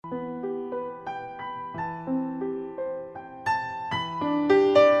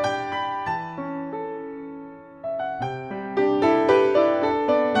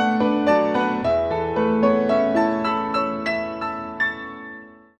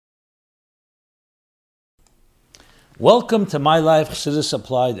Welcome to My Life Chassidus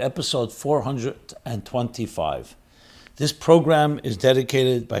Applied, episode 425. This program is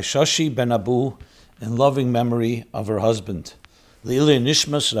dedicated by Shashi Ben Abu in loving memory of her husband, Leili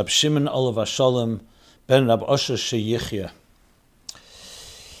Nishmas Rab Shimon Olav Hashalom Ben Rab Osher Sheyichya.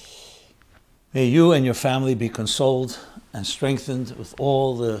 May you and your family be consoled and strengthened with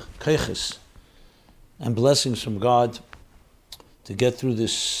all the keiches and blessings from God to get through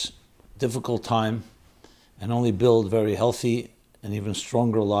this difficult time and only build very healthy and even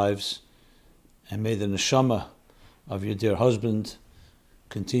stronger lives. And may the neshama of your dear husband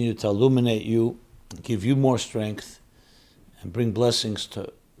continue to illuminate you, give you more strength, and bring blessings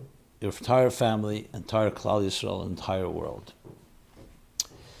to your entire family, entire Klal Yisrael, entire world.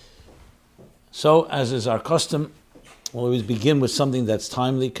 So, as is our custom, we'll always begin with something that's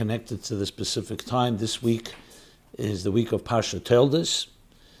timely, connected to the specific time. This week is the week of Parsha Toldos.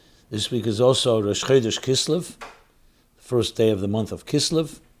 This week is also Rosh Chodesh Kislev, the first day of the month of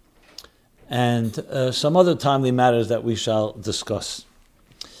Kislev, and some other timely matters that we shall discuss.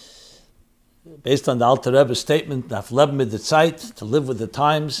 Based on the Alter Rebbe's statement, Daf Leben mit der Zeit, to live with the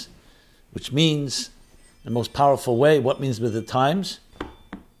times, which means, in the most powerful way, what means with the times?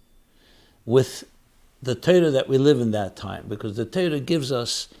 With the Torah that we live in that time, because the Torah gives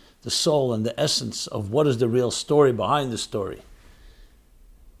us the soul and the essence of what is the real story behind the story.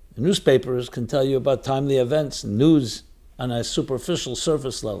 The newspapers can tell you about timely events, news on a superficial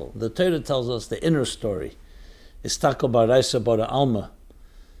surface level. The Torah tells us the inner story. Istakel baraisa bara alma.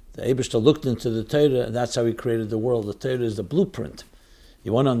 The Eibishter looked into the Torah, and that's how he created the world. The Torah is the blueprint.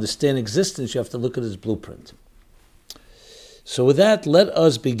 You want to understand existence, you have to look at his blueprint. So with that, let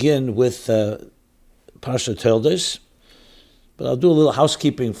us begin with Parsha Toldos. But I'll do a little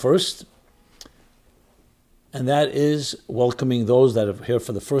housekeeping first. And that is welcoming those that are here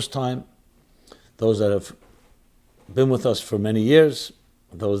for the first time, those that have been with us for many years,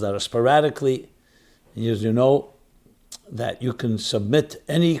 those that are sporadically. And as you know, that you can submit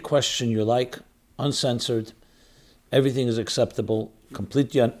any question you like, uncensored. Everything is acceptable,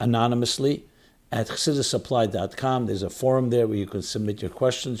 completely anonymously at chassidusapplied.com. There's a forum there where you can submit your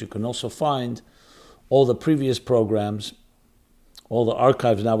questions. You can also find all the previous programs, all the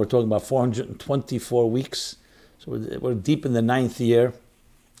archives. Now we're talking about 424 weeks. So we're deep in the 9th year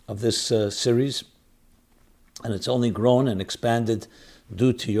of this series, and it's only grown and expanded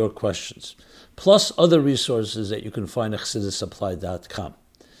due to your questions. Plus other resources that you can find at chassidusapplied.com.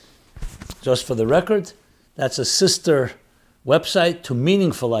 Just for the record, that's a sister website to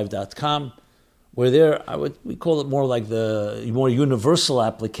meaningfullife.com, where there, we call it more like the more universal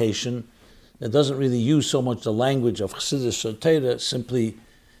application that doesn't really use so much the language of Chassidus or Torah, simply,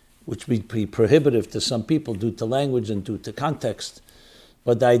 which would be prohibitive to some people due to language and due to context.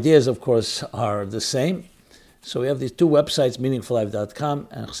 But the ideas, of course, are the same. So we have these two websites, meaningfullife.com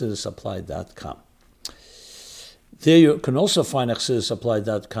and chassidusapplied.com. There you can also find at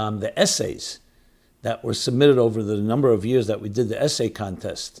chassidusapplied.com the essays that were submitted over the number of years that we did the essay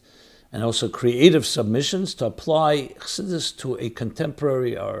contest, and also creative submissions to apply Chassidus to a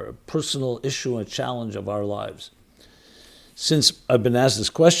contemporary or personal issue and challenge of our lives. Since I've been asked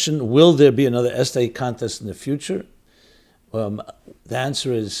this question, will there be another essay contest in the future? The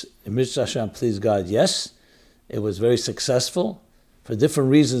answer is, Mitzvah Hashem, please God, yes. It was very successful for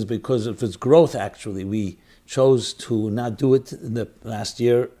different reasons, because of its growth, actually. We chose to not do it in the last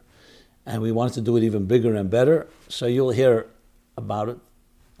year, and we wanted to do it even bigger and better. So you'll hear about it.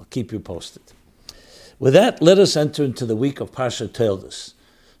 I'll keep you posted. With that, let us enter into the week of Parsha Toldos.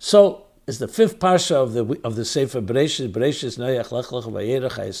 So, it's the 5th Parsha of the Sefer Bereshis, Noach, Lech Lech,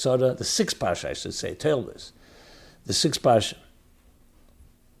 Vayerech, Hayesara, the 6th Parsha, I should say, Toldos. The 6th Parsha,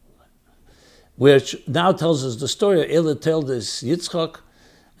 which now tells us the story of Ele Toldos Yitzchak,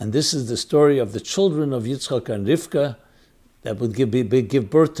 and this is the story of the children of Yitzchak and Rivka that would give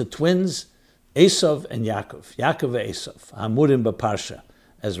birth to twins, Esav and Yaakov and Esav, Hamurim B'Parsha,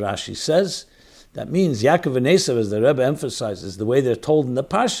 as Rashi says. That means Yaakov and Esav, as the Rebbe emphasizes, the way they're told in the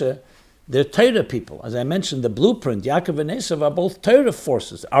Parsha, they're Torah people. As I mentioned, the blueprint, Yaakov and Esav are both Torah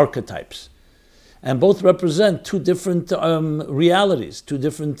forces, archetypes, and both represent two different realities, two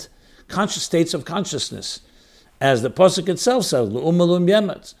different states of consciousness. As the Pasuk itself says, L'umalum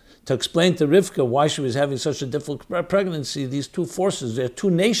Yemet, to explain to Rivka why she was having such a difficult pregnancy, these two forces, there are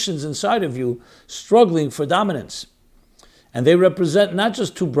two nations inside of you struggling for dominance. And they represent not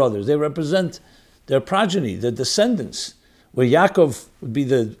just two brothers, they represent their progeny, their descendants, where Yaakov would be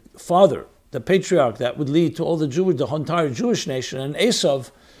the father, the patriarch that would lead to all the entire Jewish nation, and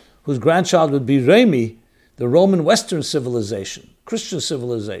Esav, whose grandchild would be Rami, the Roman Western civilization, Christian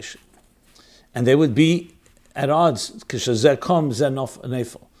civilization. And they would be at odds. Kishazeh comes,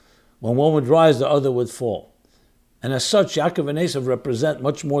 nefel. When one would rise, the other would fall. And as such, Yaakov and Esav represent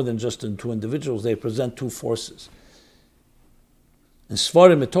much more than just two individuals. They represent two forces. In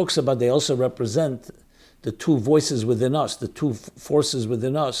Svarim, it talks about they also represent the two voices within us, the two forces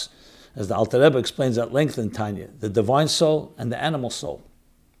within us, as the Alter Rebbe explains at length in Tanya, the divine soul and the animal soul.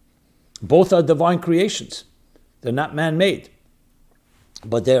 Both are divine creations. They're not man-made,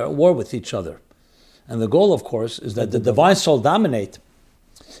 but they're at war with each other. And the goal, of course, is that the divine soul dominate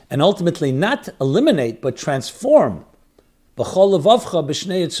and ultimately not eliminate, but transform.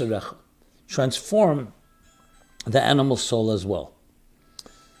 Transform the animal soul as well.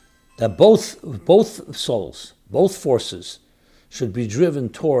 That both souls, both forces, should be driven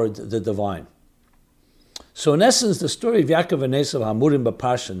toward the divine. So in essence, the story of Yaakov and Esav Hamurim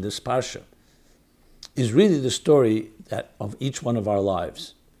B'Parsha, this Parsha, is really the story of each one of our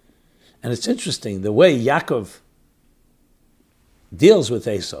lives. And it's interesting, the way Yaakov deals with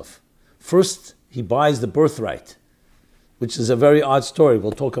Esav. First, he buys the birthright, which is a very odd story.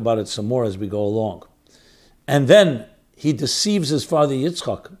 We'll talk about it some more as we go along. And then he deceives his father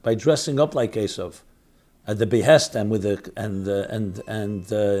Yitzchak by dressing up like Esav at the behest and with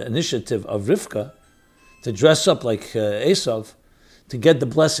the initiative of Rivka to dress up like Esav to get the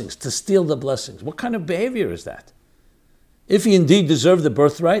blessings, to steal the blessings. What kind of behavior is that? If he indeed deserved the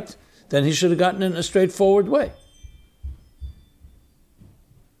birthright, then he should have gotten it in a straightforward way.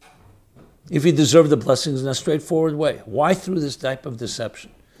 If he deserved the blessings in a straightforward way, why through this type of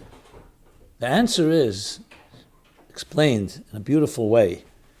deception? The answer is explained in a beautiful way.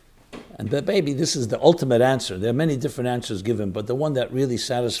 And maybe this is the ultimate answer. There are many different answers given, but the one that really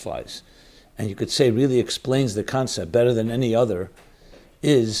satisfies, and you could say really explains the concept better than any other,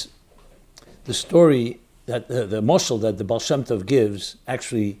 is the story that the moshel that the Baal Shem Tov gives,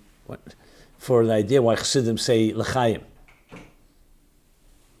 actually, for the idea why Chassidim say l'chaim.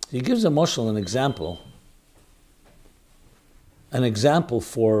 He gives a moshel, an example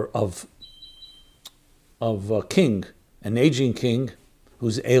of a king, an aging king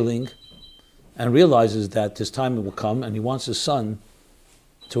who's ailing, and realizes that his time will come, and he wants his son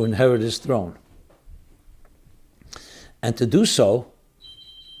to inherit his throne. And to do so,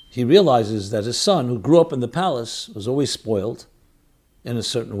 he realizes that his son, who grew up in the palace, was always spoiled in a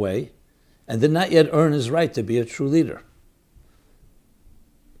certain way, and did not yet earn his right to be a true leader.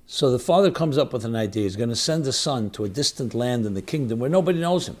 So the father comes up with an idea. He's going to send the son to a distant land in the kingdom where nobody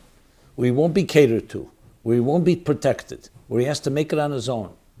knows him, where he won't be catered to, where he won't be protected, where he has to make it on his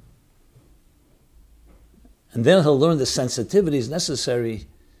own. And then he'll learn the sensitivities necessary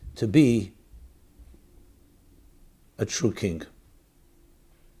to be a true king.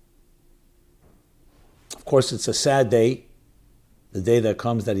 Of course, it's a sad day, the day that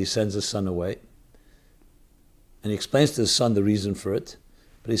comes that he sends his son away. And he explains to his son the reason for it.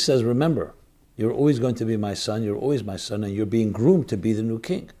 But he says, remember, you're always going to be my son, you're always my son, and you're being groomed to be the new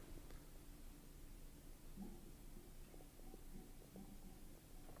king.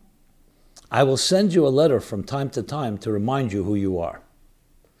 I will send you a letter from time to time to remind you who you are.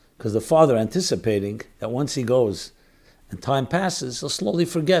 Because the father anticipating that once he goes and time passes, he'll slowly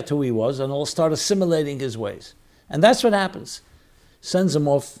forget who he was and he'll start assimilating his ways. And that's what happens. Sends him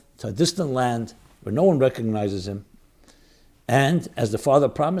off to a distant land where no one recognizes him. And as the father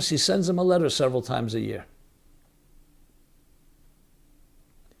promised, he sends him a letter several times a year.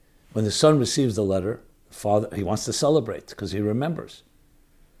 When the son receives the letter, the father, he wants to celebrate because he remembers.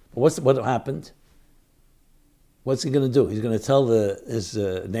 But what happened? What's he going to do? He's going to tell his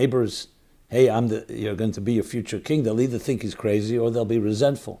neighbors, hey, you're going to be your future king. They'll either think he's crazy or they'll be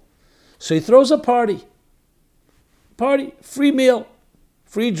resentful. So he throws a party. Free meal,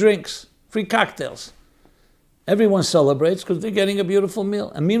 free drinks, free cocktails. Everyone celebrates because they're getting a beautiful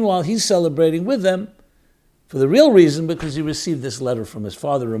meal. And meanwhile, he's celebrating with them for the real reason because he received this letter from his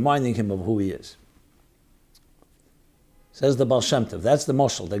father reminding him of who he is. Says the Baal Shem Tov. That's the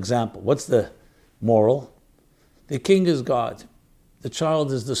moshel, the example. What's the moral? The king is God. The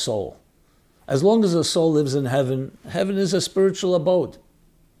child is the soul. As long as the soul lives in heaven, heaven is a spiritual abode,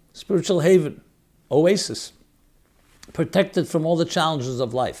 spiritual haven, oasis, protected from all the challenges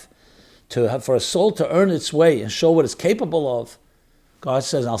of life. For a soul to earn its way and show what it's capable of, God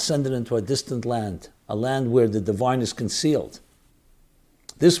says, I'll send it into a distant land, a land where the divine is concealed,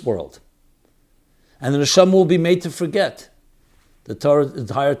 this world. And the neshama will be made to forget. The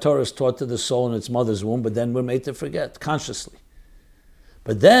entire Torah is taught to the soul in its mother's womb, but then we're made to forget, consciously.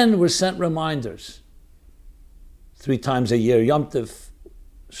 But then we're sent reminders. 3 times a year, Yom Tov,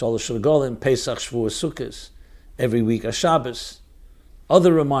 Shalosh Regalim, Pesach, Shavuos, Sukkot, every week, a Shabbos,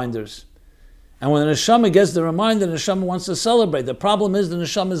 other reminders. And when the neshama gets the reminder, the neshama wants to celebrate. The problem is the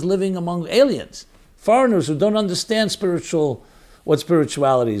neshama is living among aliens, foreigners who don't understand what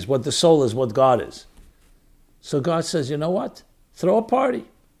spirituality is, what the soul is, what God is. So God says, you know what? Throw a party.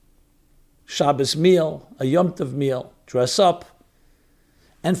 Shabbos meal, a Yom Tov meal, dress up,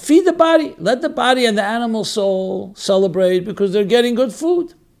 and feed the body. Let the body and the animal soul celebrate because they're getting good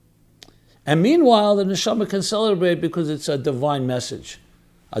food. And meanwhile, the neshama can celebrate because it's a divine message.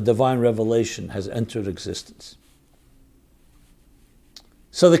 A divine revelation has entered existence.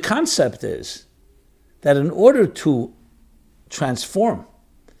 So the concept is that in order to transform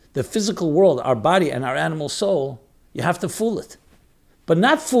the physical world, our body and our animal soul, you have to fool it. But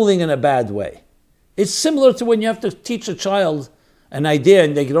not fooling in a bad way. It's similar to when you have to teach a child an idea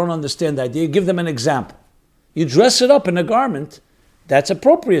and they don't understand the idea, give them an example. You dress it up in a garment that's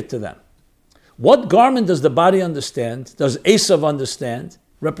appropriate to them. What garment does the body understand? Does Esav understand?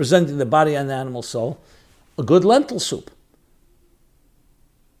 Representing the body and the animal soul? A good lentil soup.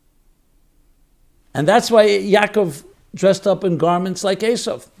 And that's why Yaakov dressed up in garments like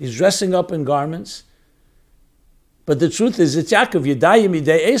Esav. He's dressing up in garments. But the truth is, it's Yaakov. Yedayim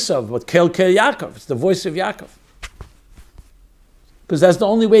Yidei Esav, but Kel Yaakov. It's the voice of Yaakov. Because that's the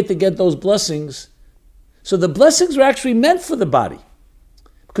only way to get those blessings. So the blessings are actually meant for the body.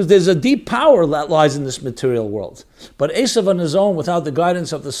 Because there's a deep power that lies in this material world. But Esav on his own, without the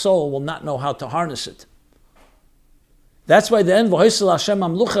guidance of the soul, will not know how to harness it. That's why the end, V'hoisel Hashem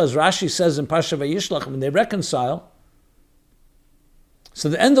Amlucha, as Rashi says in Parsha Vayishlach, when they reconcile, so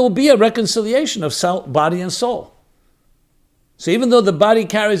the end there will be a reconciliation of body and soul. So even though the body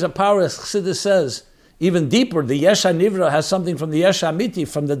carries a power, as Chassidus says, even deeper, the Yesh HaNivra has something from the Yesh HaAmiti,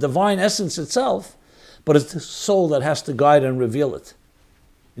 from the divine essence itself, but it's the soul that has to guide and reveal it.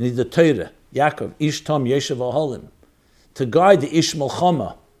 You need the Torah, Yaakov, Ish Tom Yeshiv Oholim, to guide the Ish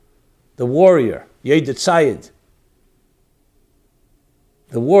Melchama, the warrior, Yedid Tzayid,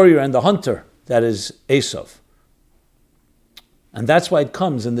 the warrior and the hunter, that is Esav. And that's why it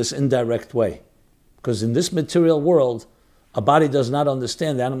comes in this indirect way. Because in this material world, a body does not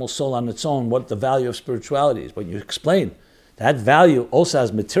understand the animal soul on its own, what the value of spirituality is. But you explain that value also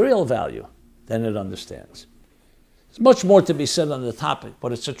has material value, then it understands. There's much more to be said on the topic,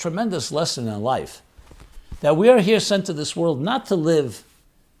 but it's a tremendous lesson in life that we are here sent to this world not to live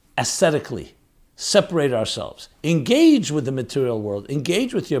ascetically, separate ourselves, engage with the material world,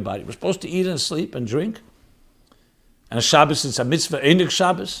 engage with your body. We're supposed to eat and sleep and drink. And a Shabbos is a mitzvah, Einik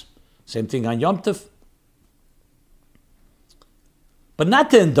Shabbos. Same thing on Yom Tov. But not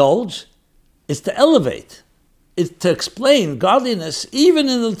to indulge, it's to elevate. It's to explain godliness even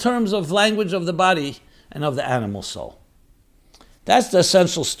in the terms of language of the body and of the animal soul. That's the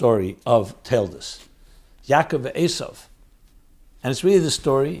essential story of Teldus, Yaakov and Esav. And it's really the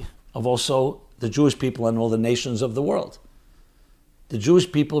story of also the Jewish people and all the nations of the world. The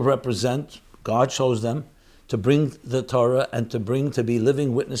Jewish people represent, God chose them to bring the Torah and to be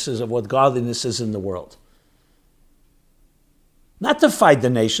living witnesses of what godliness is in the world. Not to fight the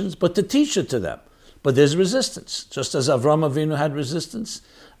nations, but to teach it to them. But there's resistance. Just as Avraham Avinu had resistance,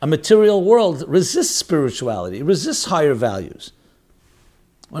 a material world resists spirituality, resists higher values.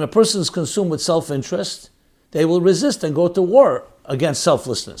 When a person is consumed with self-interest, they will resist and go to war against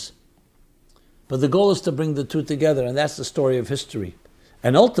selflessness. But the goal is to bring the two together, and that's the story of history.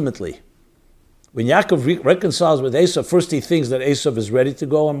 And ultimately, when Yaakov reconciles with Esav, first he thinks that Esav is ready to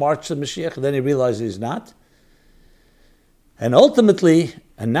go and march to Mashiach, and then he realizes he's not. And ultimately,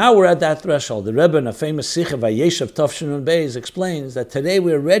 and now we're at that threshold, the Rebbe in a famous Sikha, Vayeshev Tafshinun Beis, explains that today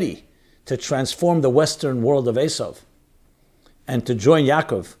we're ready to transform the Western world of Esav and to join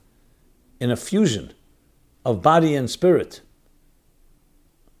Yaakov in a fusion of body and spirit,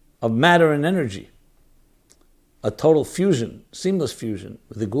 of matter and energy, a total fusion, seamless fusion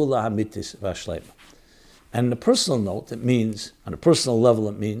with the Gula Hamitis Vashlema. And on a personal note, it means, on a personal level,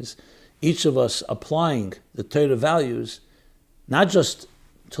 it means each of us applying the Torah values, not just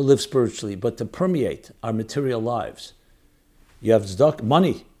to live spiritually, but to permeate our material lives. You have tzedakah,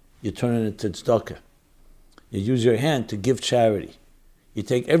 money, you turn it into tzedakah. You use your hand to give charity. You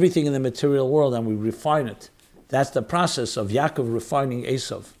take everything in the material world and we refine it. That's the process of Yaakov refining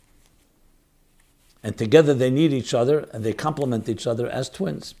Esav. And together they need each other and they complement each other as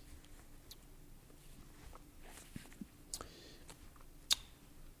twins.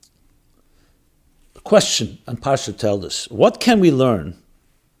 Question on Parsha Teldus. What can we learn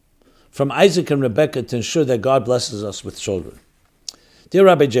from Isaac and Rebekah to ensure that God blesses us with children? Dear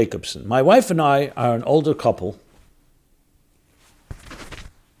Rabbi Jacobson, my wife and I are an older couple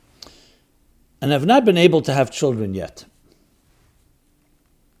and have not been able to have children yet.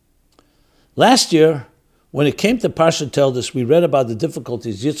 Last year, when it came to Parsha Teldes, we read about the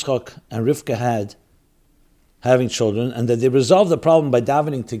difficulties Yitzchak and Rivka had having children, and that they resolved the problem by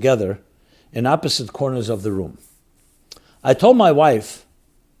davening together in opposite corners of the room. I told my wife,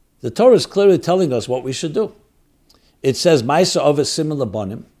 the Torah is clearly telling us what we should do. It says, Ma'aseh Avos Siman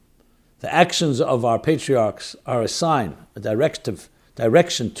Labanim. The actions of our patriarchs are a sign, a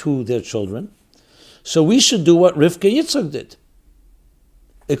direction to their children. So we should do what Rivka Yitzchak did.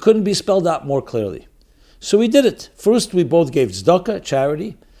 It couldn't be spelled out more clearly. So we did it. First, we both gave tzedakah,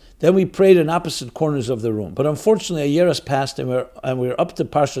 charity. Then we prayed in opposite corners of the room. But unfortunately, a year has passed, and we're up to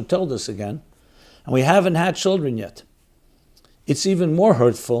Parsha Teldes again, and we haven't had children yet. It's even more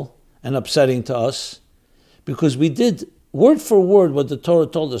hurtful and upsetting to us because we did word for word what the Torah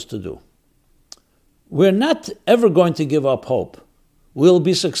told us to do. We're not ever going to give up hope. We'll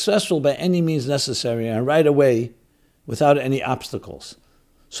be successful by any means necessary and right away without any obstacles.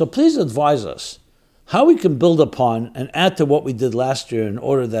 So please advise us how we can build upon and add to what we did last year in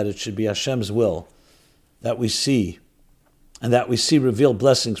order that it should be Hashem's will that we see, and that we see revealed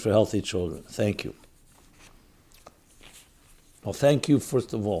blessings for healthy children. Thank you. Well, thank you,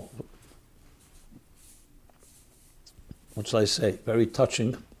 first of all. What shall I say? Very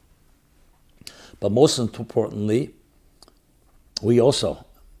touching. But most importantly, we also,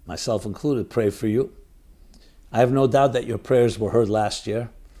 myself included, pray for you. I have no doubt that your prayers were heard last year.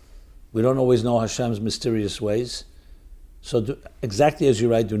 We don't always know Hashem's mysterious ways. So exactly as you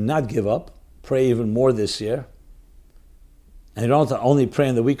write, do not give up. Pray even more this year. And you don't have to only pray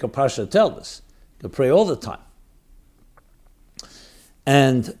in the week of Parsha Teldes. You can pray all the time.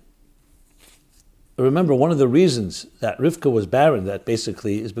 And remember, one of the reasons that Rivka was barren, that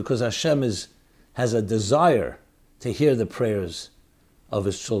basically is because Hashem has a desire to hear the prayers of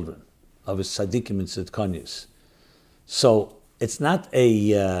his children, of his tzaddikim and tzidkanias. So it's not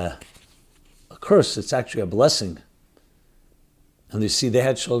a curse, it's actually a blessing. And you see, they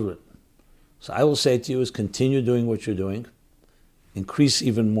had children. So I will say to you is continue doing what you're doing, increase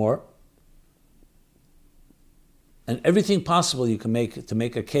even more, and everything possible you can make to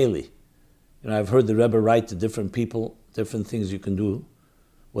make a keli. You know, I've heard the Rebbe write to different people, different things you can do,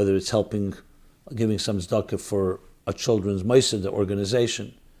 whether it's helping, giving some tzedakah for a children's Moised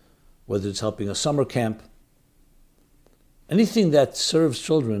organization, whether it's helping a summer camp. Anything that serves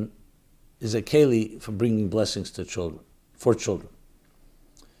children is a keli for bringing blessings to children, for children.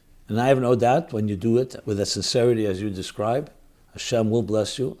 And I have no doubt when you do it with a sincerity as you describe, Hashem will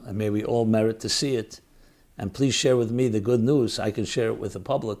bless you, and may we all merit to see it. And please share with me the good news, I can share it with the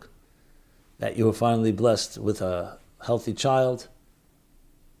public, that you are finally blessed with a healthy child,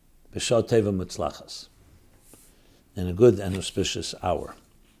 b'shah teva mitzlachas, in a good and auspicious hour.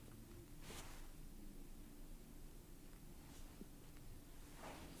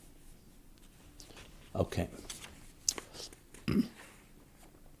 Okay.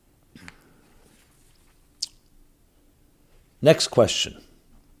 Next question.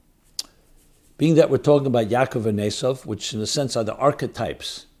 Being that we're talking about Yaakov and Esav, which in a sense are the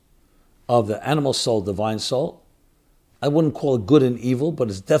archetypes of the animal soul, divine soul, I wouldn't call it good and evil, but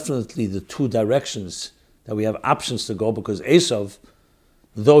it's definitely the two directions that we have options to go, because Esav,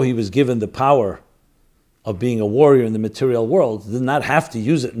 though he was given the power of being a warrior in the material world, did not have to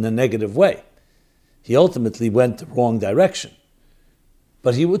use it in a negative way. He ultimately went the wrong direction.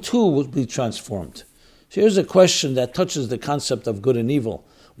 But he too would be transformed. So here's a question that touches the concept of good and evil.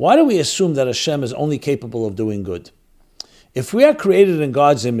 Why do we assume that Hashem is only capable of doing good? If we are created in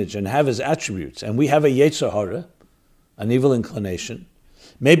God's image and have his attributes, and we have a Yetzer Hara, an evil inclination,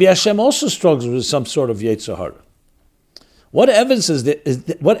 maybe Hashem also struggles with some sort of Yetzer Hara. What evidence is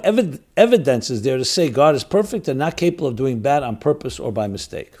there to say God is perfect and not capable of doing bad on purpose or by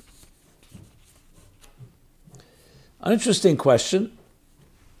mistake? An interesting question.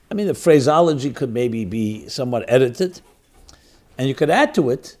 I mean, the phraseology could maybe be somewhat edited. And you could add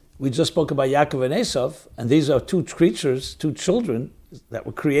to it, we just spoke about Yaakov and Esav, and these are two creatures, two children that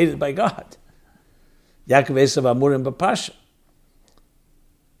were created by God. Yaakov, Esav, Amurim, B'Pasha.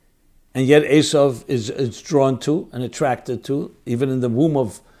 And yet Esav is drawn to and attracted to, even in the womb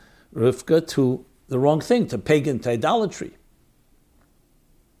of Rivka, to the wrong thing, to pagan, to idolatry.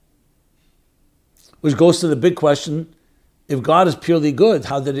 Which goes to the big question, if God is purely good,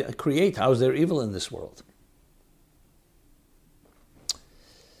 how did it create? How is there evil in this world?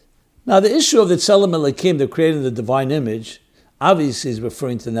 Now, the issue of the Tzelem Elokim, the creating the divine image, obviously is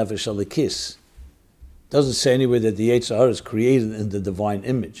referring to Nefesh Elokis. It doesn't say anywhere that the Yetzer Hara is created in the divine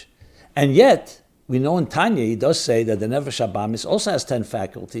image. And yet, we know in Tanya, he does say that the Nefesh Abamis also has 10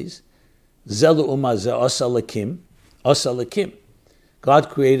 faculties. Zelu Uma Ze Asa Lekim. God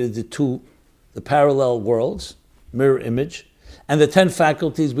created the two the parallel worlds, mirror image, and the 10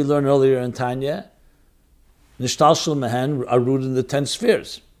 faculties we learned earlier in Tanya, Nishtalshel Mehen, are rooted in the 10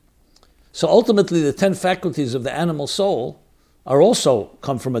 spheres. So ultimately, the 10 faculties of the animal soul are also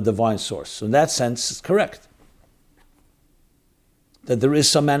come from a divine source. So in that sense, it's correct that there is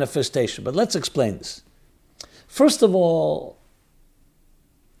some manifestation. But let's explain this. First of all,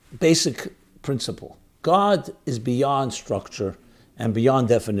 basic principle. God is beyond structure and beyond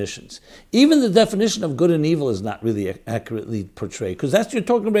definitions. Even the definition of good and evil is not really accurately portrayed, because that's, you're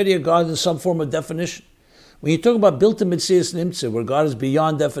talking already of God in some form of definition. When you talk about Bilta Mitzias Nimtze, where God is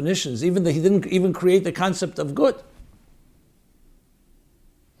beyond definitions, even that he didn't even create the concept of good.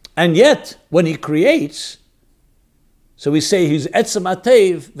 And yet, when he creates, so we say he's Etzem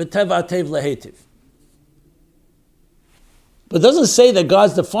Atev, V'tev Atev Lehetiv. But it doesn't say that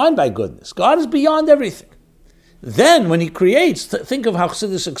God's defined by goodness. God is beyond everything. Then, when he creates, think of how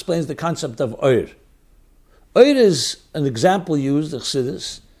Chassidus explains the concept of Oir. Oir is an example used in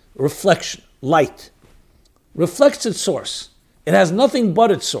Chassidus, reflection, light. Reflects its source. It has nothing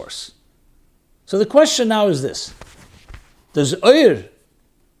but its source. So the question now is this. Does Oir,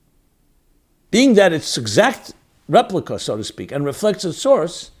 being that its exact replica, so to speak, and reflects its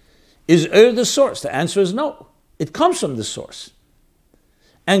source, is Oir the source? The answer is no. It comes from the source.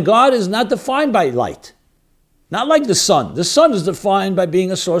 And God is not defined by light. Not like the sun. The sun is defined by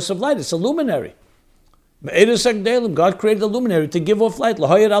being a source of light. It's a luminary. God created a luminary to give off light,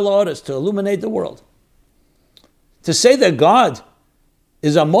 to illuminate the world. To say that God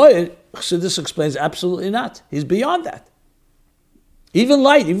is a moed, Chassidus explains absolutely not. He's beyond that. Even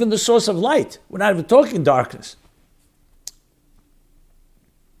light, even the source of light. We're not even talking darkness.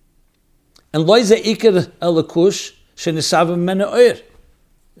 And loize ikir elakush shenisavim mena oir,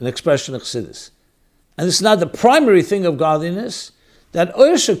 an expression of Chassidus. And this is not the primary thing of godliness, that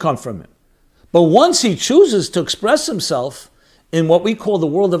oir should come from him. But once he chooses to express himself in what we call the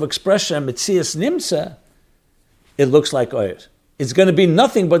world of expression, Mitzias Nimtze, it looks like oir. It's going to be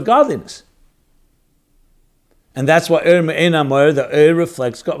nothing but godliness. And that's why oir me'enam oir, the oir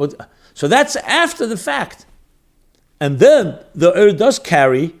reflects God. So that's after the fact. And then the oir does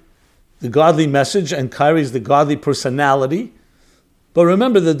carry the godly message and carries the godly personality. But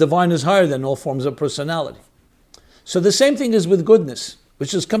remember, the divine is higher than all forms of personality. So the same thing is with goodness,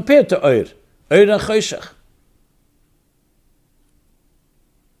 which is compared to oir. Oir and choshech.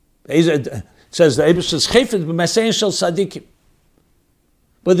 It says the Eibush is chayfet b'masein shel tzadikim.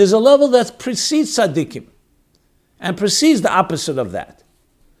 But there's a level that precedes tzadikim and precedes the opposite of that.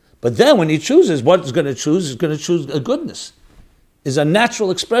 But then when he chooses, what he's going to choose is going to choose a goodness. Is a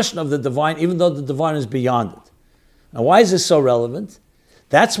natural expression of the divine, even though the divine is beyond it. Now, why is this so relevant?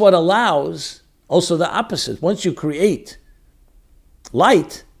 That's what allows also the opposite. Once you create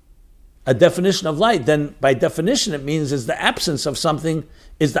light, a definition of light, then by definition it means is the absence of something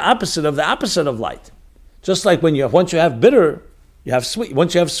is the opposite of light. Just like once you have bitter, you have sweet.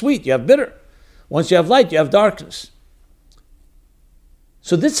 Once you have sweet, you have bitter. Once you have light, you have darkness.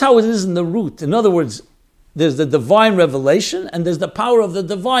 So this is how it is in the root. In other words, there's the divine revelation and there's the power of the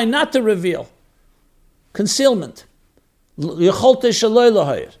divine not to reveal. Concealment. That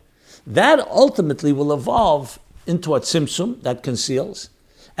ultimately will evolve into a tzimtzum that conceals.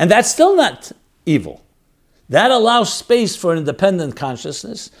 And that's still not evil. That allows space for independent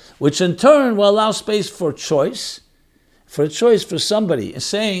consciousness, which in turn will allow space for choice. For a choice for somebody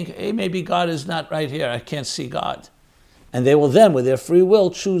saying, hey, maybe God is not right here. I can't see God. And they will then, with their free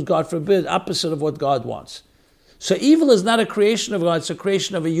will, choose, God forbid, opposite of what God wants. So evil is not a creation of God, it's a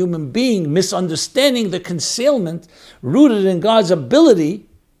creation of a human being, misunderstanding the concealment rooted in God's ability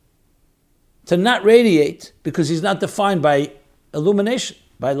to not radiate, because he's not defined by illumination,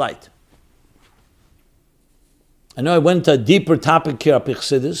 by light. I know I went to a deeper topic here,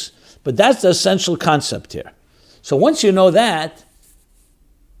 Chassidus, but that's the essential concept here. So once you know that,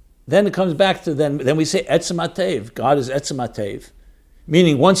 then it comes back to, then we say Etzem Atev. God is Etzem Atev.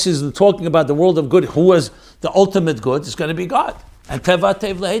 Meaning once he's talking about the world of good, who is the ultimate good, it's going to be God. And Tev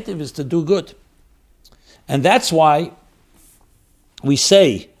Atev Lehetiv is to do good. And that's why we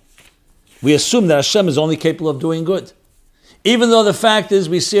assume that Hashem is only capable of doing good. Even though the fact is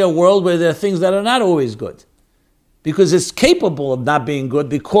we see a world where there are things that are not always good. Because it's capable of not being good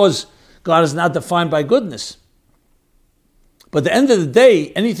because God is not defined by goodness. But at the end of the day,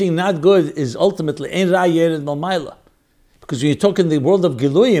 anything not good is ultimately ein ra yered malmayla. Because when you talk in the world of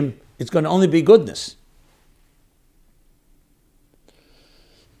Giluyim, it's going to only be goodness.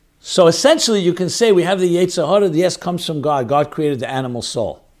 So essentially you can say we have the Yetzer Hara, yes, comes from God. God created the animal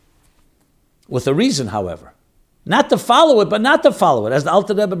soul. With a reason, however. Not to follow it, but not to follow it. As the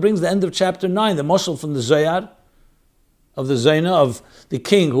Alter Rebbe brings the end of chapter 9, the moshel from the Zohar, of the Zaina, of the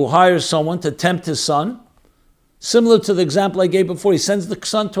king who hires someone to tempt his son. Similar to the example I gave before, he sends the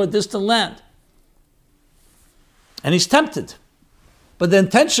son to a distant land. And he's tempted. But the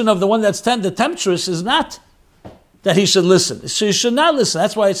intention of the one that's the temptress is not that he should listen. So he should not listen.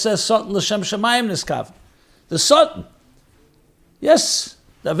 That's why it says, Satan l'shem shamayim niskav. The Satan, yes,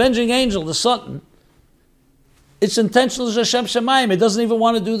 the avenging angel, the Satan, its intention is Hashem shamayim. It doesn't even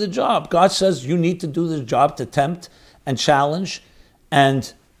want to do the job. God says you need to do the job to tempt and challenge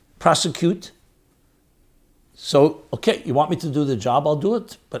and prosecute. So, okay, you want me to do the job, I'll do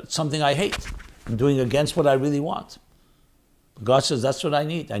it, but it's something I hate. I'm doing against what I really want. But God says, that's what I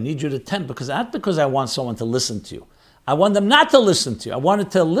need. I need you to tempt, not because I want someone to listen to you. I want them not to listen to you. I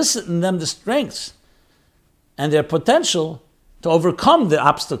wanted to elicit in them the strengths and their potential to overcome the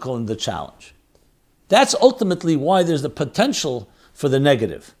obstacle and the challenge. That's ultimately why there's the potential for the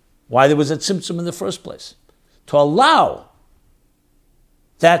negative, why there was a tzimtzum in the first place. To allow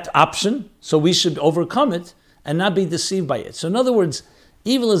that option, so we should overcome it and not be deceived by it. So in other words,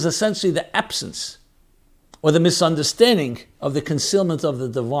 evil is essentially the absence or the misunderstanding of the concealment of the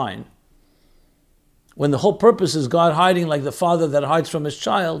divine. When the whole purpose is God hiding like the father that hides from his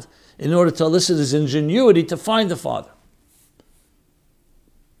child in order to elicit his ingenuity to find the father.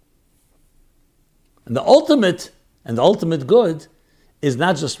 And the ultimate good is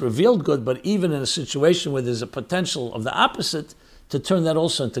not just revealed good, but even in a situation where there's a potential of the opposite, to turn that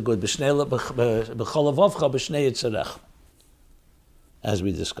also into good. As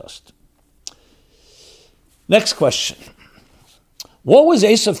we discussed. Next question. What was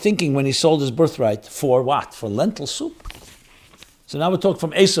Esav thinking when he sold his birthright? For what? For lentil soup? So now we're talking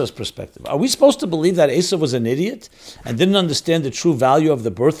from Esav's perspective. Are we supposed to believe that Esav was an idiot and didn't understand the true value of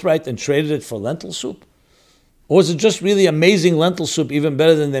the birthright and traded it for lentil soup? Or was it just really amazing lentil soup, even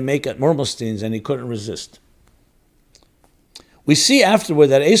better than they make at Murmelstein's, and he couldn't resist? We see afterward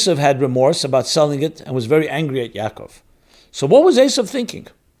that Esav had remorse about selling it and was very angry at Yaakov. So what was Esav thinking?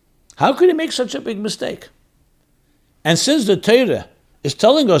 How could he make such a big mistake? And since the Torah is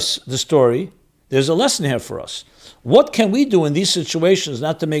telling us the story, there's a lesson here for us. What can we do in these situations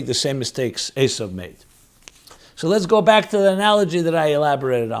not to make the same mistakes Esav made? So let's go back to the analogy that I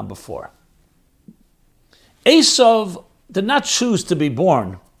elaborated on before. Esav did not choose to be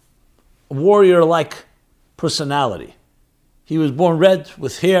born a warrior-like personality. He was born red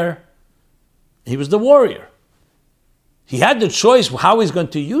with hair. He was the warrior. He had the choice how he's going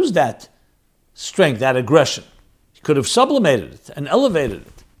to use that strength, that aggression. He could have sublimated it and elevated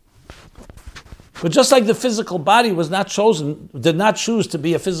it. But just like the physical body did not choose to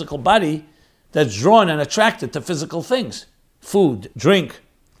be a physical body that's drawn and attracted to physical things. Food, drink,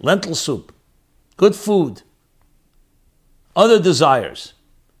 lentil soup, good food, other desires.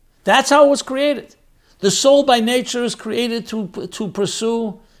 That's how it was created. The soul by nature is created to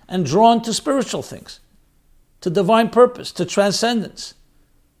pursue and drawn to spiritual things, to divine purpose, to transcendence.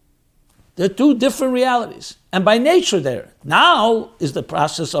 They're two different realities. And by nature there. Now is the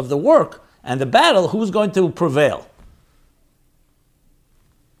process of the work and the battle, who's going to prevail.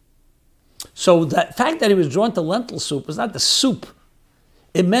 So the fact that he was drawn to lentil soup was not the soup.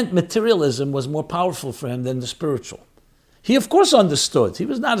 It meant materialism was more powerful for him than the spiritual. He of course understood. He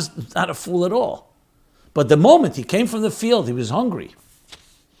was not a fool at all. But the moment he came from the field, he was hungry.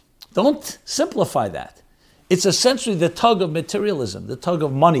 Don't simplify that. It's essentially the tug of materialism, the tug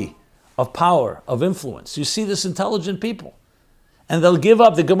of money, of power, of influence. You see this intelligent people. And they'll give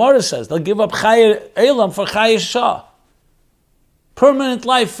up, the Gemara says, they'll give up Chayei Elam for Chayei Shah. Permanent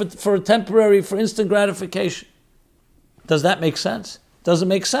life for instant gratification. Does that make sense? Doesn't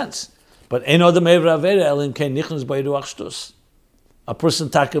make sense. But a person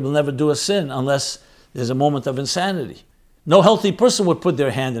will never do a sin unless there's a moment of insanity. No healthy person would put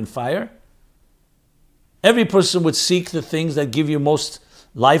their hand in fire. Every person would seek the things that give you most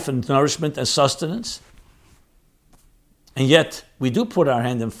life and nourishment and sustenance. And yet, we do put our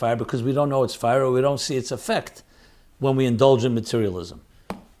hand in fire because we don't know it's fire or we don't see its effect when we indulge in materialism.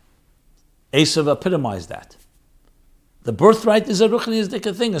 Esav epitomized that. The birthright is a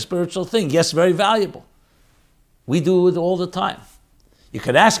ruchniistic thing, a spiritual thing. Yes, very valuable. We do it all the time. You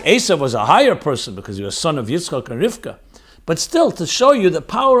could ask, Esav was a higher person because he was son of Yitzchak and Rivka. But still, to show you the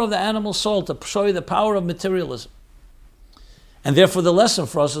power of the animal soul, to show you the power of materialism. And therefore the lesson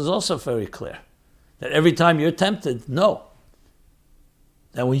for us is also very clear. That every time you're tempted, no.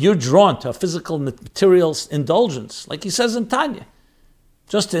 That when you're drawn to a physical material indulgence, like he says in Tanya,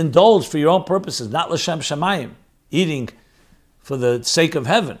 just to indulge for your own purposes, not l'shem shamayim, eating for the sake of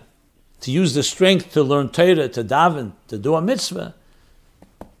heaven, to use the strength to learn Torah, to daven, to do a mitzvah,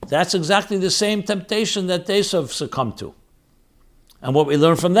 that's exactly the same temptation that Esav succumbed to. And what we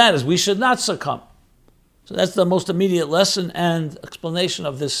learn from that is we should not succumb. So that's the most immediate lesson and explanation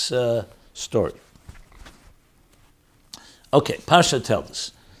of this story. Okay, Parsha tells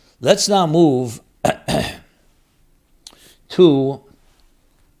us. Let's now move to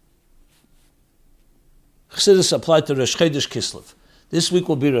Chassidus applied to Rosh Chodesh Kislev. This week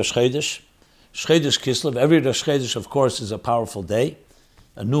will be Rosh Chodesh. Rosh Chodesh Kislev. Every Rosh Chodesh, of course, is a powerful day.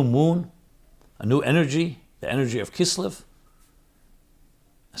 A new moon, a new energy, the energy of Kislev.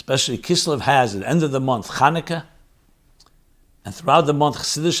 Especially Kislev has, at the end of the month, Chanukah. And throughout the month,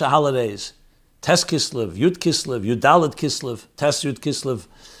 Chassidish holidays. Tes Kislev, Yud Kislev, Yud Dalet Kislev. Tes Yud Kislev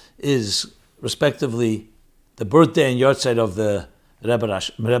is, respectively, the birthday and yahrzeit of the Rebbe,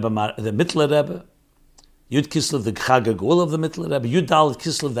 the Mittler Rebbe. Yud Kislev, the Chag HaGeula of the Mittler Rebbe. Yud Dalet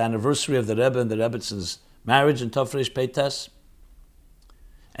Kislev, the anniversary of the Rebbe and the Rebbetzins' marriage in Tov Reish Pei Tes.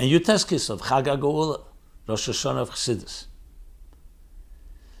 And Yud Tes Kislev, Chag HaGeula, Rosh Hashanah of Chassidus.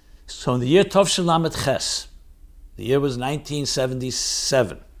 So in the year Tov Shin Lamed Ches, the year was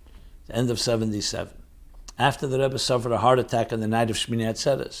 1977, the end of 77, after the Rebbe suffered a heart attack on the night of Shmini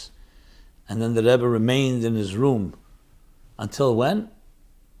Atzeres. And then the Rebbe remained in his room until when?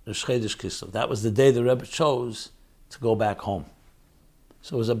 Rosh Chodesh Kislev. That was the day the Rebbe chose to go back home.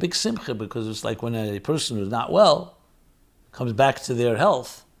 So it was a big simcha, because it's like when a person who's not well comes back to their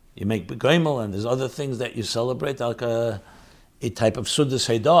health, you make begoimel, and there's other things that you celebrate, like a type of Sudas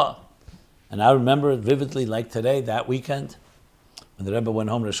Heidah. And I remember it vividly, like today, that weekend, when the Rebbe went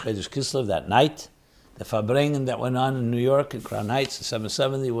home to Rosh Chodesh Kislev, that night, the Farbrengen that went on in New York, in Crown Heights, in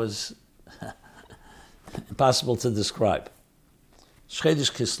 770, was impossible to describe. Rosh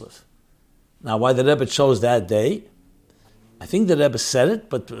Chodesh Kislev. Now, why the Rebbe chose that day, I think the Rebbe said it,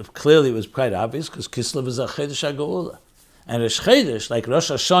 but clearly it was quite obvious, because Kislev is a Chodesh HaGeula. And Rosh Chodesh, like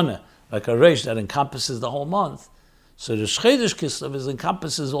Rosh Hashanah, like a Reish that encompasses the whole month, so the Chodesh Kislev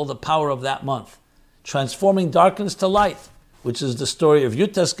encompasses all the power of that month, transforming darkness to light, which is the story of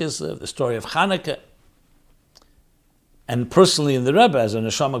Yud Tes Kislev, the story of Chanukah. And personally in the Rebbe, as a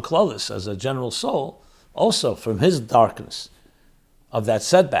Neshama Klolis, as a general soul, also from his darkness of that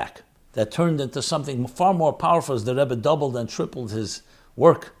setback, that turned into something far more powerful as the Rebbe doubled and tripled his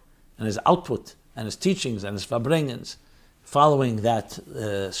work and his output and his teachings and his Farbrengens, following that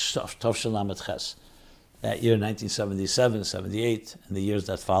Tov Shel Lamed Ches. That year, 1977, 78, and the years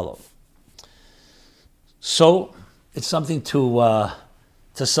that followed. So, it's something to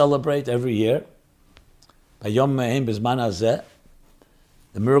celebrate every year. By Yom Me'im Bizman Hazeh,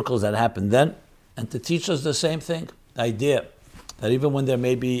 the miracles that happened then, and to teach us the same thing, the idea that even when there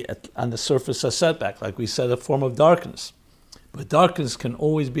may be on the surface a setback, like we said, a form of darkness, but darkness can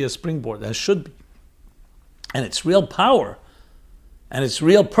always be a springboard, as should be. And its real power and its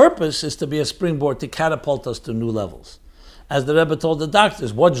real purpose is to be a springboard to catapult us to new levels. As the Rebbe told the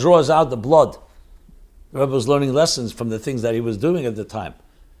doctors, what draws out the blood? The Rebbe was learning lessons from the things that he was doing at the time.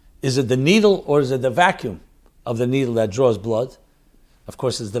 Is it the needle or is it the vacuum of the needle that draws blood? Of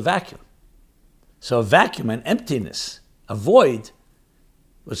course, it's the vacuum. So a vacuum, an emptiness, a void,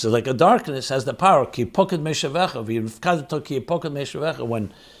 which is like a darkness, has the power.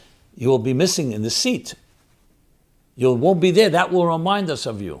 When you will be missing in the seat, you won't be there. That will remind us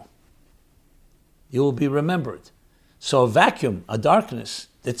of you. You will be remembered. So a vacuum, a darkness,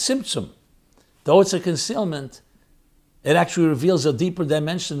 the tzimtzum, though it's a concealment, it actually reveals a deeper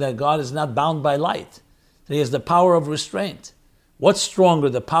dimension that God is not bound by light. That He has the power of restraint. What's stronger,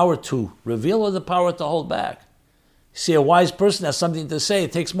 the power to reveal or the power to hold back? You see, a wise person has something to say.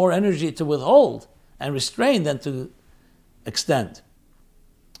 It takes more energy to withhold and restrain than to extend.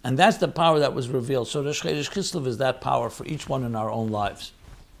 And that's the power that was revealed. So Rosh Chodesh Kislev is that power for each one in our own lives.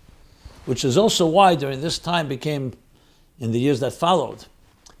 Which is also why during this time became, in the years that followed,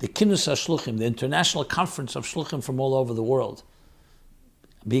 the Kinus HaShluchim, the international conference of Shluchim from all over the world,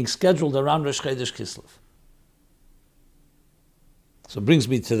 being scheduled around Rosh Chodesh Kislev. So it brings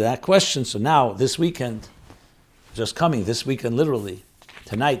me to that question. So now, this weekend, just coming, this weekend literally,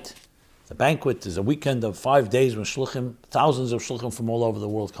 tonight, the banquet is a weekend of 5 days when Shluchim, thousands of Shluchim from all over the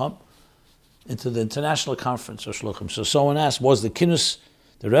world come into the international conference of Shluchim. So someone asked, was the Kinus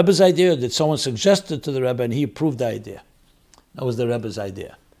the Rebbe's idea, or did someone suggest it to the Rebbe and he approved the idea? That was the Rebbe's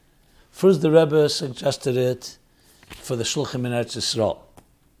idea. First, the Rebbe suggested it for the Shluchim in Eretz Yisrael.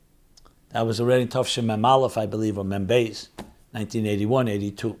 That was already in Tov Mem Aleph, I believe, or Mem Beis,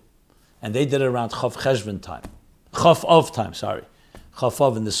 1981-82. And they did it around Chof Cheshvan time. Chof Ov time, sorry. Chof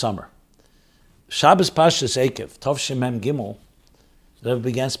Ov in the summer. Shabbos Pashas Ekev, Tov Mem Gimel, The Rebbe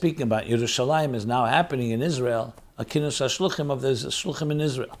began speaking about Yerushalayim is now happening in Israel, a kinus hashluchim of the shluchim in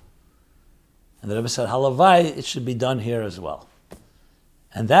Israel. And the Rebbe said, halavai, it should be done here as well.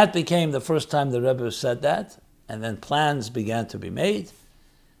 And that became the first time the Rebbe said that, and then plans began to be made.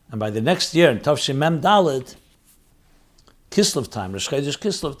 And by the next year, in Tavshin Mem Daled, Kislev time, Rosh Chodesh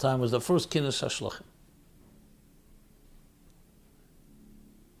Kislev time, was the first kinus hashluchim.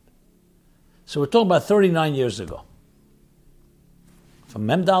 So we're talking about 39 years ago. From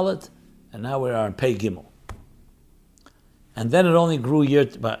Mem Daled, and now we are in Pei Gimel. And then it only grew year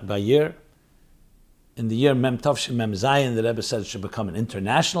by year. In the year Mem Tavshin Mem Zayin, the Rebbe said it should become an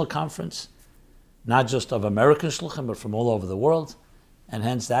international conference, not just of American shluchim, but from all over the world. And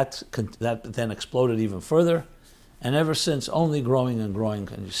hence that then exploded even further. And ever since, only growing and growing.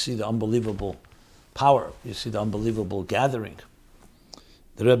 And you see the unbelievable power. You see the unbelievable gathering.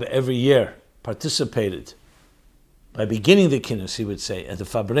 The Rebbe every year participated. By beginning the kinus, he would say, at the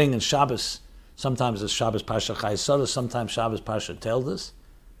Fabring and Shabbos, sometimes it's Shabbos Parsha Chayei Sarah, sometimes Shabbos Parsha Teldes,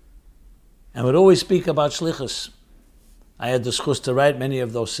 and would always speak about shlichus. I had the schus to write many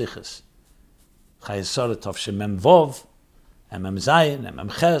of those sichos. Chayei Sarah, Tavshin Mem Vov, and Mem Zayin, and Mem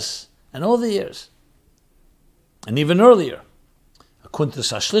Ches, and all the years. And even earlier,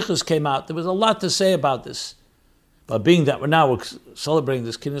 Kuntas HaShlichus came out. There was a lot to say about this. But being that we're now celebrating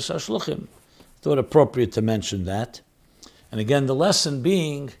this Kinus HaShluchim, I thought appropriate to mention that. And again, the lesson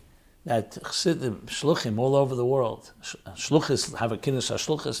being that Chassidim, Shluchim all over the world, Shluchis have a Kinus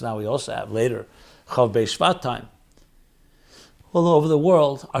HaShluchis, now we also have later Chav Bei Shvat time, all over the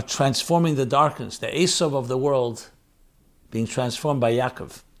world are transforming the darkness, the Esav of the world being transformed by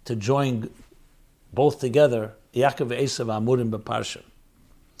Yaakov to join both together, Yaakov and Esav Amurim B'Parsha.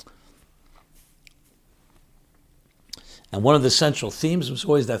 And one of the central themes was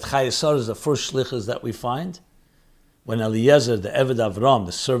always that Chayei Sarah is the first shlichus that we find. When Eliezer, the Eved Avram,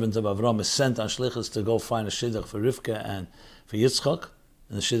 the servant of Avram, is sent on shlichus to go find a shidduch for Rivka and for Yitzchak,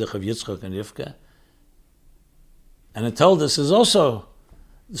 and the shidduch of Yitzchak and Rivka. And it told us is also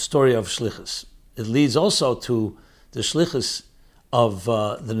the story of shlichus. It leads also to the shlichus of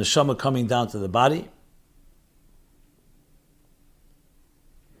the neshama coming down to the body.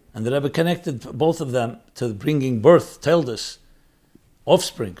 And the Rebbe connected both of them to bringing birth, Teldes,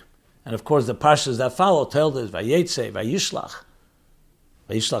 offspring. And of course the parshas that follow, Teldes, Vayetze, Vayishlach.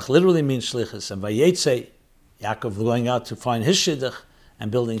 Vayishlach literally means shlichus, and Vayetze, Yaakov going out to find his shidduch and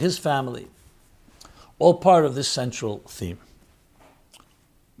building his family. All part of this central theme.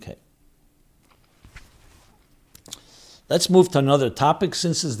 Okay. Let's move to another topic.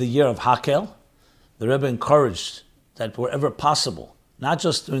 Since it's the year of Hakel, the Rebbe encouraged that wherever possible, not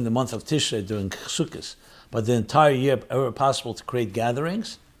just during the month of Tishrei, during Sukkot, but the entire year, wherever possible, to create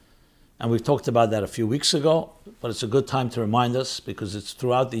gatherings. And we've talked about that a few weeks ago, but it's a good time to remind us because it's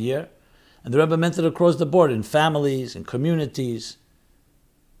throughout the year. And the Rebbe meant it across the board, in families, in communities,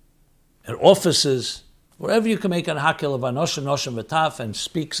 in offices, wherever you can make an hakel of anosh v'taf and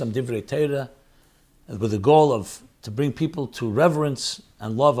speak some divrei Torah, with the goal of to bring people to reverence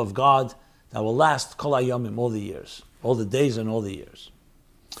and love of God that will last kol hayomim, all the years, all the days and all the years.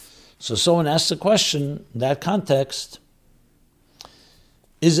 So someone asked the question in that context,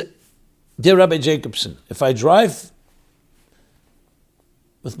 dear Rabbi Jacobson, if I drive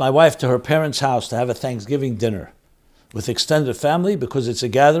with my wife to her parents' house to have a Thanksgiving dinner with extended family because it's a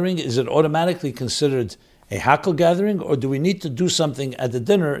gathering, is it automatically considered a hakel gathering, or do we need to do something at the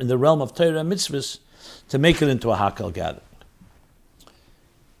dinner in the realm of Torah and mitzvahs to make it into a hakel gathering?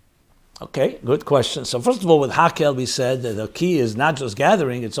 Okay, good question. So first of all, with hakel we said that the key is not just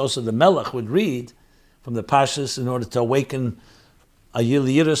gathering, it's also the melech would read from the parshas in order to awaken a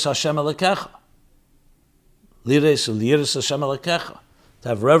liras Hashem Elokecha. Liras Hashem Elokecha. To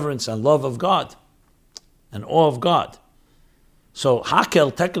have reverence and love of God and awe of God. So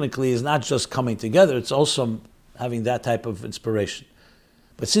hakel technically is not just coming together, it's also having that type of inspiration.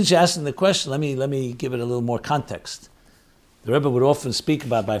 But since you're asking the question, let me give it a little more context. The Rebbe would often speak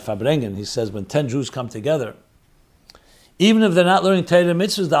about by Fabrengen. He says when 10 Jews come together, even if they're not learning Torah and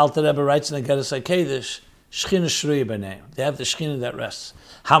mitzvahs, the Alter Rebbe writes in the Geras HaKodesh, Shechina Shruya b'neim. They have the Shechina that rests.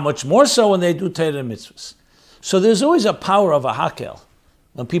 How much more so when they do Torah and mitzvahs? So there's always a power of a hakel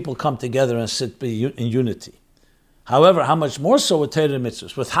when people come together and sit in unity. However, how much more so with Torah and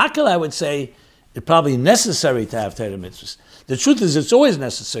mitzvahs? With hakel, I would say it's probably necessary to have Torah and mitzvahs. The truth is, it's always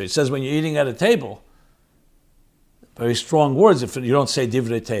necessary. It says when you're eating at a table, very strong words if you don't say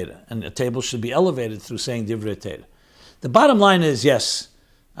divrei Torah, and a table should be elevated through saying divrei Torah. The bottom line is, yes,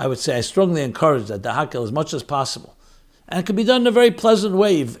 I would say I strongly encourage that the hakel as much as possible. And it can be done in a very pleasant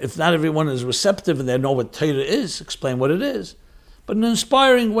way if not everyone is receptive and they know what Torah is, explain what it is. but in an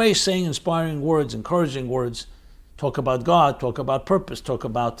inspiring way, saying inspiring words, encouraging words, talk about God, talk about purpose, talk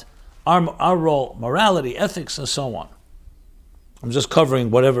about our role, morality, ethics, and so on. I'm just covering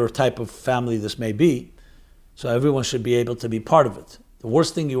whatever type of family this may be, so everyone should be able to be part of it. The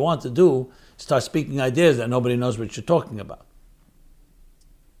worst thing you want to do is start speaking ideas that nobody knows what you're talking about.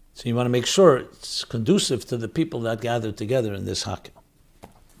 So you want to make sure it's conducive to the people that gather together in this Hakel.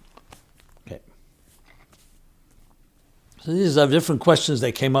 Okay. So these are different questions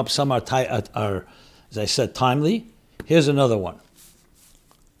that came up. Some are, as I said, timely. Here's another one,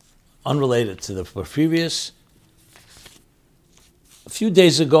 unrelated to the previous. A few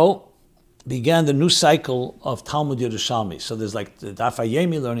days ago began the new cycle of Talmud Yerushalmi. So there's like the Daf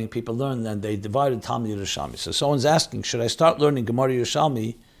Yomi learning, people learn, and they divided Talmud Yerushalmi. So someone's asking, should I start learning Gemara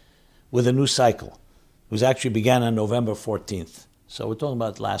Yerushalmi with a new cycle? It was actually began on November 14th. So we're talking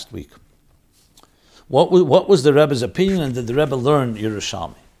about last week. What was the Rebbe's opinion, and did the Rebbe learn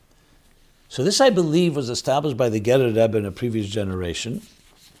Yerushalmi? So this, I believe, was established by the Gerer Rebbe in a previous generation.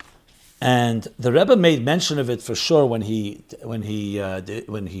 And the Rebbe made mention of it for sure when he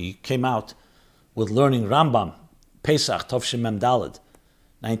came out with learning Rambam, Pesach, Tovshim Mem Daled,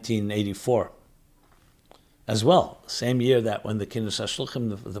 1984. As well, same year that when the Kinus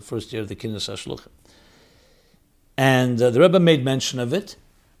HaShluchim, the first year of the Kinus HaShluchim. And the Rebbe made mention of it.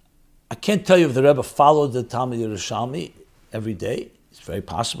 I can't tell you if the Rebbe followed the Talmud Yerushalmi every day. It's very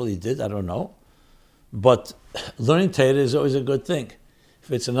possible he did, I don't know. But learning Torah is always a good thing.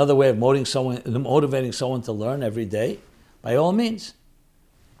 If it's another way of motivating someone to learn every day, by all means.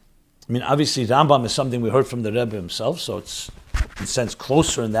 I mean, obviously Rambam is something we heard from the Rebbe himself, so it's in a sense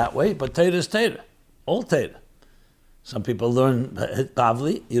closer in that way, but Torah is Torah, all Torah. Some people learn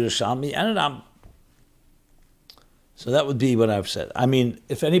Bavli, Yerushalmi, and Rambam. So that would be what I've said. I mean,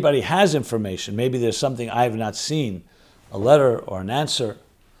 if anybody has information, maybe there's something I have not seen, a letter or an answer,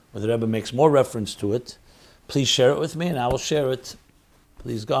 where the Rebbe makes more reference to it, please share it with me and I will share it,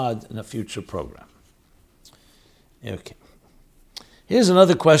 please God, in a future program. Okay. Here's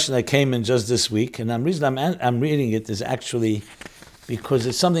another question that came in just this week, and the reason I'm reading it is actually because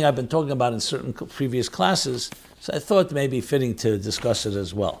it's something I've been talking about in certain previous classes, so I thought it may be fitting to discuss it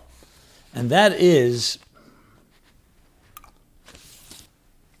as well. And that is,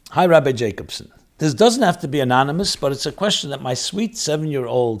 hi Rabbi Jacobson. This doesn't have to be anonymous, but it's a question that my sweet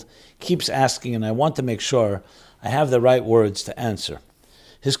 7-year-old keeps asking, and I want to make sure I have the right words to answer.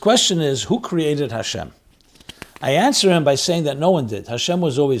 His question is, who created Hashem? I answer him by saying that no one did. Hashem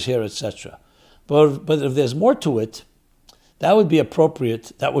was always here, etc. But if there's more to it, that would be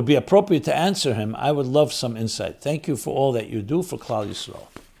appropriate to answer him. I would love some insight. Thank you for all that you do for Klal Yisrael.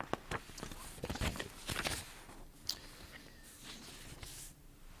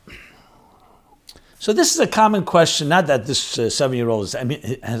 So this is a common question, not that this 7-year-old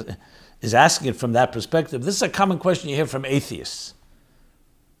is asking it from that perspective. This is a common question you hear from atheists.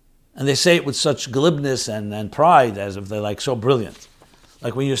 And they say it with such glibness and pride, as if they're like so brilliant.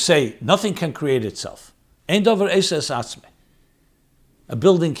 Like when you say, nothing can create itself. Ein davar eises atzmei. A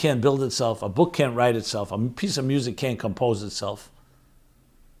building can't build itself, a book can't write itself, a piece of music can't compose itself.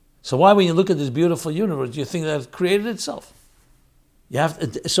 So why, when you look at this beautiful universe, do you think that it created itself?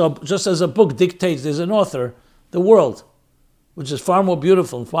 So just as a book dictates, there's an author, the world, which is far more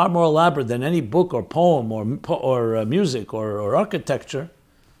beautiful and far more elaborate than any book or poem or music or architecture,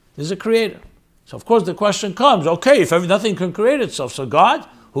 there's a creator. So of course the question comes, okay, if nothing can create itself, so God,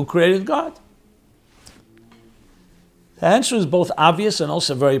 who created God? The answer is both obvious and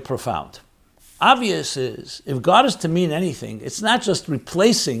also very profound. Obvious is, if God is to mean anything, it's not just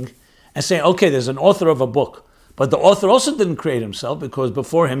replacing and saying, okay, there's an author of a book, but the author also didn't create himself because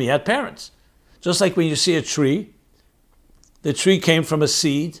before him he had parents. Just like when you see a tree, the tree came from a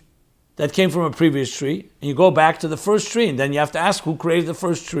seed that came from a previous tree, and you go back to the first tree, and then you have to ask who created the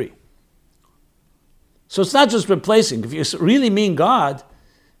first tree. So it's not just replacing. If you really mean God,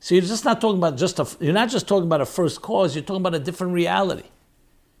 so you're just not talking about you're not just talking about a first cause, you're talking about a different reality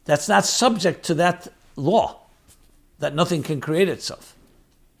that's not subject to that law, that nothing can create itself.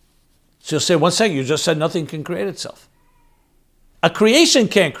 So you'll say, one second, you just said nothing can create itself. A creation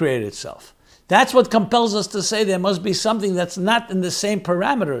can't create itself. That's what compels us to say there must be something that's not in the same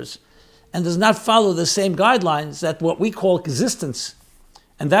parameters and does not follow the same guidelines that what we call existence.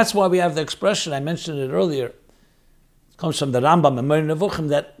 And that's why we have the expression, I mentioned it earlier, it comes from the Rambam and Moreh Nevuchim,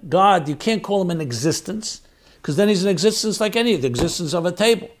 that God, you can't call him an existence, because then he's an existence like the existence of a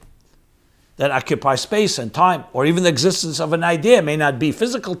table that occupies space and time, or even the existence of an idea may not be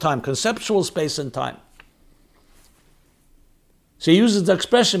physical time, conceptual space and time. So he uses the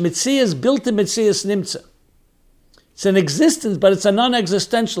expression, Mitzias built in Mitzias Nimtza. It's an existence, but it's a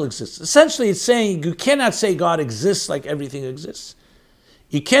non-existential existence. Essentially, it's saying you cannot say God exists like everything exists.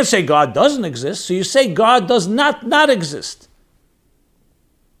 You can't say God doesn't exist, so you say God does not exist.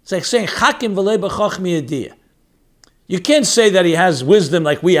 It's like saying Chakim v'lei b'chochmi yediyah. You can't say that he has wisdom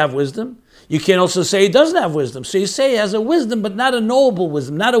like we have wisdom. You can't also say he doesn't have wisdom. So you say he has a wisdom, but not a knowable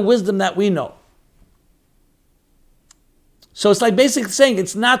wisdom, not a wisdom that we know. So it's like basically saying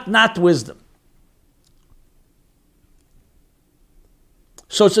it's not wisdom.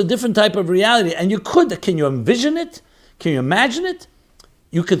 So it's a different type of reality. And can you envision it? Can you imagine it?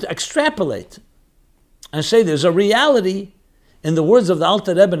 You could extrapolate and say there's a reality in the words of the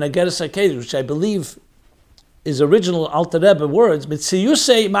Alter Rebbe Nageres HaKedesh, which I believe is original Alter Rebbe words,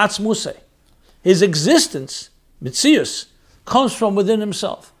 Mitziyusei Matzmusei. His existence, Mitzius, comes from within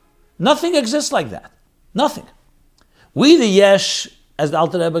himself. Nothing exists like that. Nothing. We, the Yesh, as the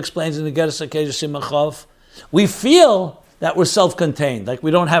Alter Rebbe explains in the Nageres HaKedesh Simon Chav, we feel that we're self-contained, like we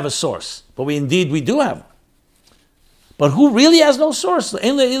don't have a source. But we do have one. But who really has no source?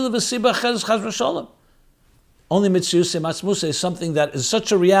 Only Mitziyusei Matzmusei is something that is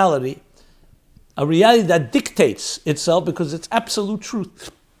such a reality that dictates itself because it's absolute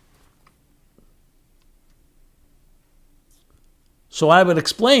truth. So what I would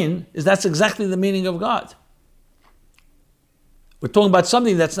explain is that's exactly the meaning of God. We're talking about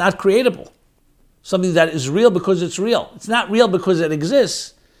something that's not creatable, something that is real because it's real. It's not real because it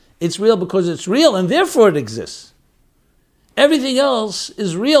exists. It's real because it's real, and therefore it exists. Everything else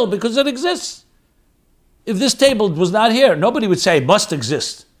is real because it exists. If this table was not here, nobody would say it must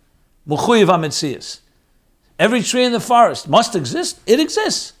exist. Every tree in the forest must exist. It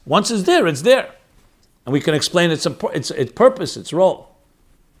exists. Once it's there, it's there. And we can explain its purpose, its role.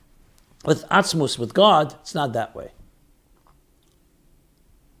 With Atzmus, with God, it's not that way.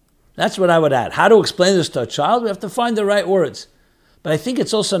 That's what I would add. How to explain this to a child? We have to find the right words. But I think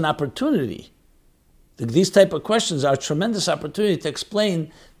it's also an opportunity. These type of questions are a tremendous opportunity to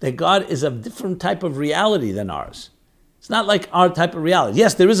explain that God is a different type of reality than ours. It's not like our type of reality.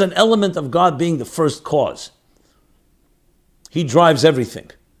 Yes, there is an element of God being the first cause. He drives everything.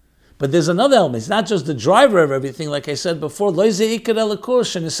 But there's another element. It's not just the driver of everything, like I said before. That's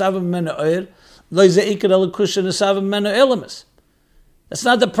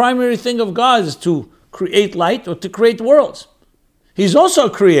not the primary thing of God, is to create light or to create worlds. He's also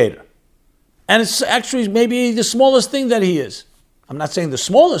a creator. And it's actually maybe the smallest thing that he is. I'm not saying the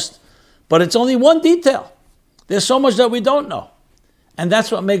smallest, but it's only one detail. There's so much that we don't know. And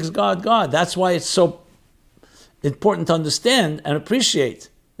that's what makes God God. That's why it's so important to understand and appreciate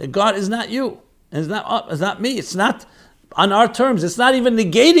that God is not you. And it's not me. It's not on our terms. It's not even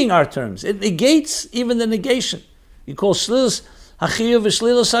negating our terms. It negates even the negation. You call shlilas hachiyuv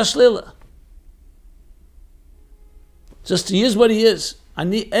v'shlilas hashlila. Just he is what he is.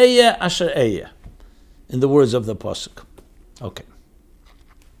 Ani eya asher eya, in the words of the pasuk. Okay.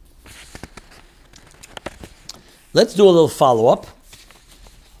 Let's do a little follow-up.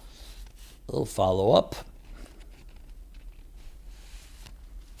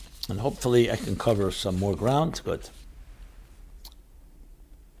 And hopefully I can cover some more ground. Good.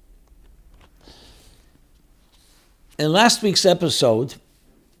 In last week's episode,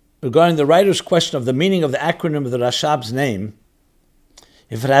 regarding the writer's question of the meaning of the acronym of the Rashab's name,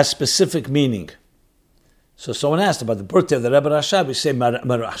 if it has specific meaning. So someone asked about the birthday of the Rebbe Rashab. We say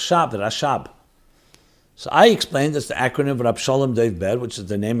Rashab, the Rashab. So I explained it's the acronym of Rab Shalom Dov Ber, which is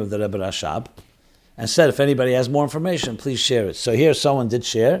the name of the Rebbe Rashab, and said if anybody has more information, please share it. So here someone did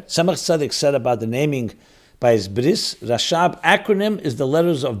share. Tzemach Tzedek said about the naming by his bris, Rashab acronym is the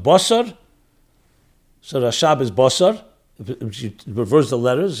letters of Bosar. So Rashab is Bosar. If you reverse the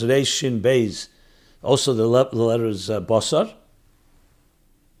letters, Reish Shin Beis, also the letters Bosar,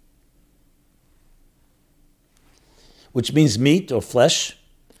 which means meat or flesh,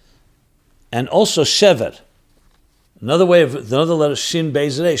 and also shever. Another letter, shin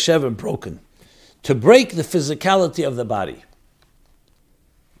beis rei, shever, broken, to break the physicality of the body.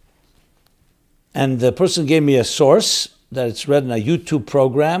 And the person gave me a source that it's read in a YouTube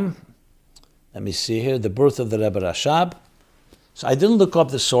program. Let me see here, The Birth of the Rebbe Rashab. So I didn't look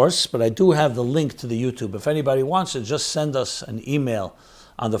up the source, but I do have the link to the YouTube. If anybody wants it, just send us an email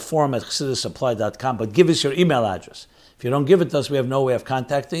on the forum at chassidussupply.com, but give us your email address. If you don't give it to us, we have no way of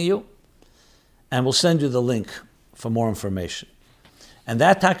contacting you, and we'll send you the link for more information. And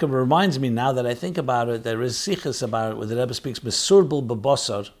that taka reminds me, now that I think about it, there is sichas about it, where the Rebbe speaks mesurbel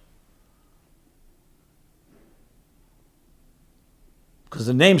bebosar, because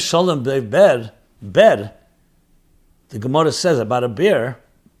the name Shalom Dov Ber, the Gemara says about a bear,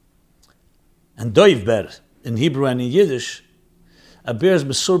 and Dov Ber, in Hebrew and in Yiddish, a bear is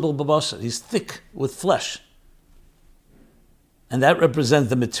mesurbal b'basar. He's thick with flesh. And that represents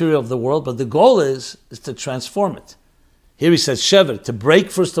the material of the world, but the goal is to transform it. Here he says shever, to break,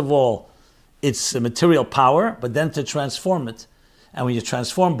 first of all, its material power, but then to transform it. And when you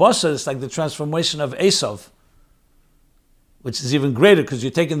transform basar, it's like the transformation of Esav, which is even greater, because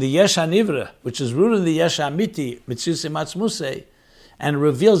you're taking the Yesh HaNivra, which is rooted in the Yesh HaMiti, Mitzvuse Matzmuse, and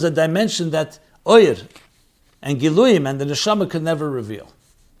reveals a dimension that Oyer and Giluyim and the Neshama could never reveal.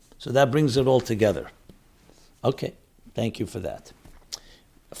 So that brings it all together. Okay, thank you for that.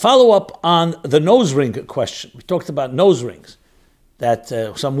 Follow up on the nose ring question. We talked about nose rings that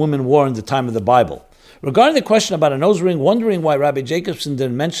some women wore in the time of the Bible. Regarding the question about a nose ring, wondering why Rabbi Jacobson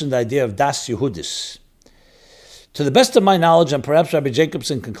didn't mention the idea of Das Yehudis. To the best of my knowledge, and perhaps Rabbi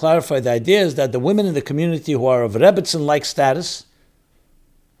Jacobson can clarify, the idea is that the women in the community who are of Rebbetzin-like status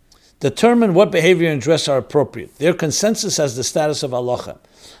determine what behavior and dress are appropriate. Their consensus has the status of halacha.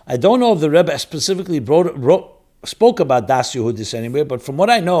 I don't know if the Rebbe specifically spoke about Das Yehudis anywhere, but from what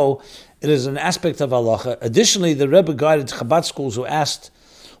I know, it is an aspect of halacha. Additionally, the Rebbe guided Chabad schools who asked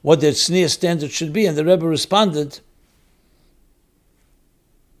what their tzniya standard should be, and the Rebbe responded,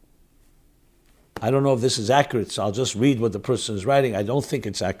 I don't know if this is accurate, so I'll just read what the person is writing. I don't think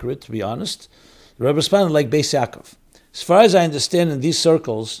it's accurate, to be honest. The Rebbe responded like Beis Yaakov. As far as I understand, in those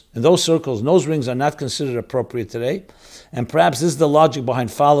circles, nose rings are not considered appropriate today, and perhaps this is the logic behind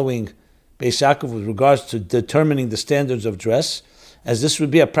following Beis Yaakov with regards to determining the standards of dress, as this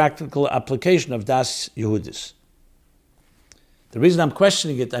would be a practical application of Das Yehudis. The reason I'm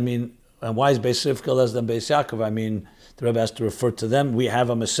questioning it, and why is Beis Rivka less than Beis Yaakov? The Rebbe has to refer to them. We have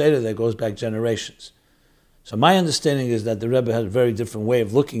a Maseda that goes back generations. So my understanding is that the Rebbe had a very different way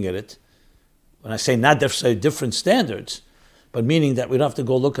of looking at it. When I say not necessarily different standards, but meaning that we don't have to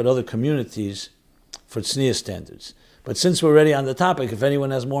go look at other communities for tzniya standards. But since we're already on the topic, if anyone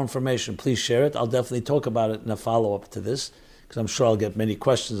has more information, please share it. I'll definitely talk about it in a follow-up to this, because I'm sure I'll get many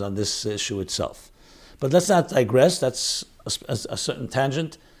questions on this issue itself. But let's not digress. That's a certain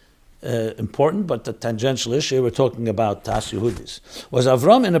tangent, important, but the tangential issue, we're talking about Das Yehudis. Was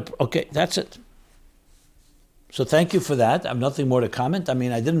Avram okay, that's it. So thank you for that. I have nothing more to comment. I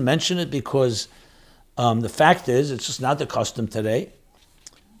didn't mention it because the fact is, it's just not the custom today.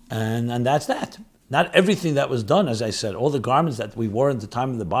 And that's that. Not everything that was done, as I said, all the garments that we wore in the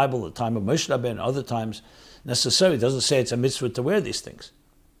time of the Bible, the time of Moshe Rabbeinu, and other times, necessarily doesn't say it's a mitzvah to wear these things.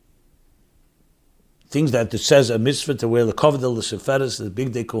 Things that it says a mitzvah to wear, the kovdel, the seferis, the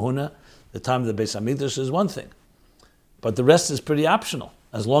big day kahuna, the time of the Beis Hamikdash is one thing. But the rest is pretty optional,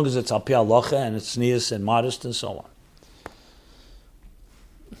 as long as it's al pi halacha and it's tznius and modest and so on.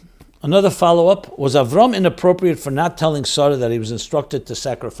 Another follow-up, was Avram inappropriate for not telling Sarah that he was instructed to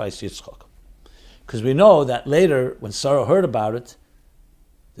sacrifice Yitzchak? Because we know that later, when Sarah heard about it,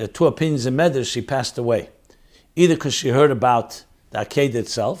 there are two opinions in Medrash, she passed away. Either because she heard about the Akedah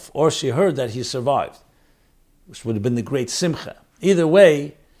itself, or she heard that he survived, which would have been the great simcha. Either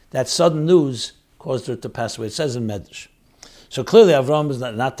way, that sudden news caused her to pass away. It says in Medrash. So clearly Avram does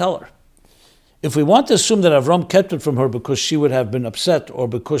not tell her. If we want to assume that Avram kept it from her because she would have been upset or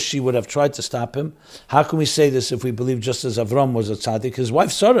because she would have tried to stop him, how can we say this if we believe just as Avram was a tzaddik, his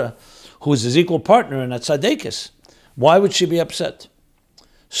wife Sarah, who is his equal partner in a tzaddikis, why would she be upset?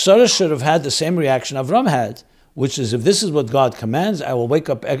 Sarah should have had the same reaction Avram had, which is, if this is what God commands, I will wake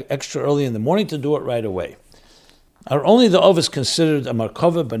up extra early in the morning to do it right away. Are only the Ovis considered a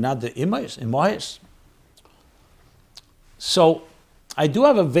Markova, but not the Imayas? So, I do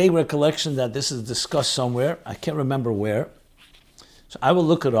have a vague recollection that this is discussed somewhere. I can't remember where. So I will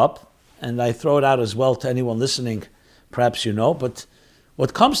look it up, and I throw it out as well to anyone listening. Perhaps you know, but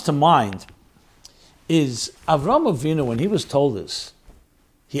what comes to mind is Avram Avinu, when he was told this,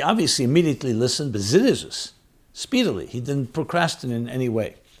 he obviously immediately listened, bezidizus, speedily. He didn't procrastinate in any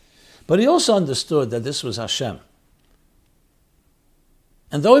way. But he also understood that this was Hashem.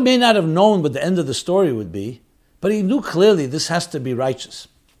 And though he may not have known what the end of the story would be, but he knew clearly this has to be righteous.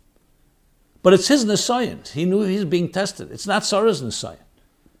 But it's his Nisayan. He knew he's being tested. It's not Sarah's Nisayan.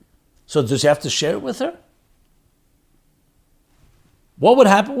 So does he have to share it with her? What would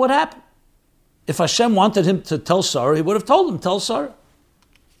happen? What happened? If Hashem wanted him to tell Sarah, he would have told him, tell Sarah.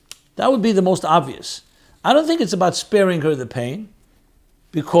 That would be the most obvious. I don't think it's about sparing her the pain,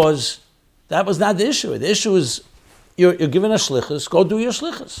 because that was not the issue. The issue is, you're given a shlichus, go do your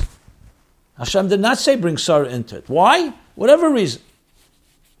shlichus. Hashem did not say bring Sarah into it. Why? Whatever reason.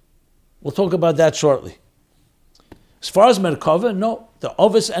 We'll talk about that shortly. As far as Merkava, no. The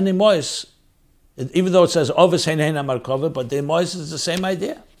Ovis and the Mois, even though it says Ovis hein hein Merkava, but the Mois is the same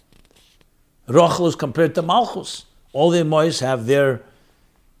idea. Rachel is compared to Malchus. All the Mois have their...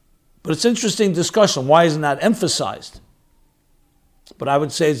 But it's interesting discussion. Why isn't that emphasized? But I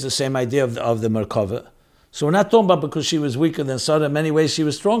would say it's the same idea of the Merkava. So we're not talking about because she was weaker than Sarah. In many ways, she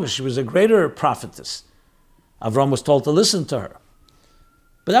was stronger. She was a greater prophetess. Avram was told to listen to her.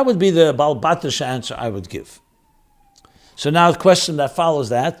 But that would be the Baal Batish answer I would give. So now the question that follows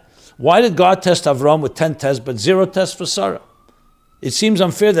that, why did God test Avram with 10 tests but 0 tests for Sarah? It seems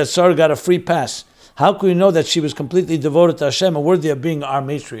unfair that Sarah got a free pass. How can we know that she was completely devoted to Hashem and worthy of being our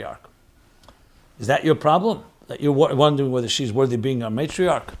matriarch? Is that your problem? That you're wondering whether she's worthy of being our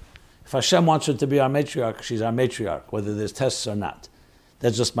matriarch? If Hashem wants her to be our matriarch, she's our matriarch, whether there's tests or not.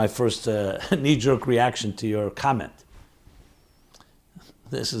 That's just my first knee-jerk reaction to your comment.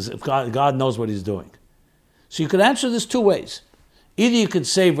 This is if God knows what He's doing. So you could answer this 2 ways. Either you could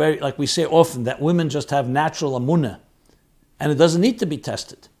say, like we say often, that women just have natural amunah, and it doesn't need to be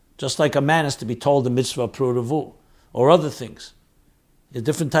tested. Just like a man has to be told the mitzvah pruruvu, or other things. A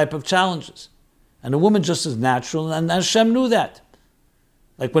different type of challenges. And a woman just is natural, and Hashem knew that.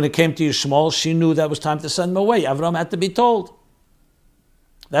 Like when it came to Yishmael, she knew that was time to send him away. Avram had to be told.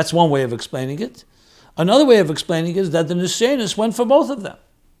 That's one way of explaining it. Another way of explaining it is that the Nisyanis went for both of them.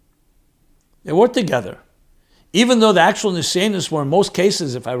 They were together. Even though the actual Nisyanis were, in most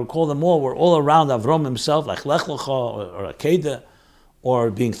cases, if I recall them all, were all around Avram himself, like Lech Lecha or Akedah,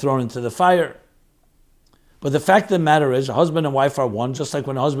 or being thrown into the fire. But the fact of the matter is, a husband and wife are one, just like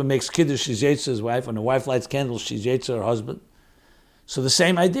when a husband makes kiddush, she's yetzer his wife, when a wife lights candles, she's yetzer her husband. So the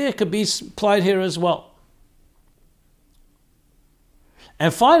same idea could be applied here as well.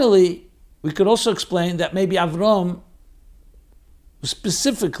 And finally, we could also explain that maybe Avram was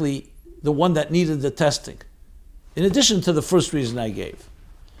specifically the one that needed the testing, in addition to the first reason I gave.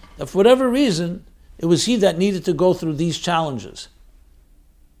 That for whatever reason, it was he that needed to go through these challenges.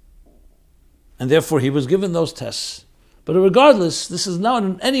 And therefore he was given those tests. But regardless, this is not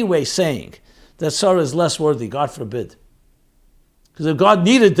in any way saying that Sarah is less worthy, God forbid. Because if God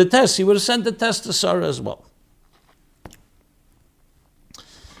needed the test, he would have sent the test to Sarah as well.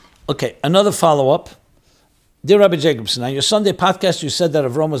 Okay, another follow-up. Dear Rabbi Jacobson, on your Sunday podcast, you said that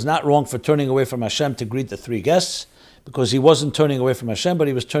Avram was not wrong for turning away from Hashem to greet the 3 guests, because he wasn't turning away from Hashem, but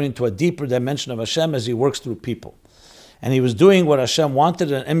he was turning to a deeper dimension of Hashem as he works through people. And he was doing what Hashem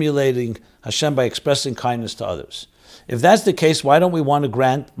wanted and emulating Hashem by expressing kindness to others. If that's the case, why don't we want to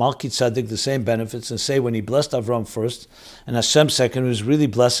grant Malki Tzedek the same benefits and say when he blessed Avram first and Hashem second, he was really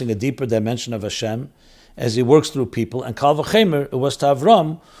blessing a deeper dimension of Hashem as he works through people, and Kal V'chemer, it was to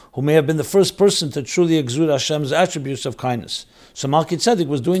Avram, who may have been the first person to truly exude Hashem's attributes of kindness. So Malki Tzedek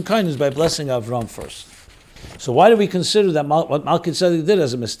was doing kindness by blessing Avram first. So why do we consider that what Malki Tzedek did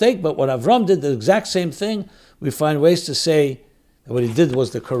as a mistake, but what Avram did, the exact same thing, we find ways to say that what he did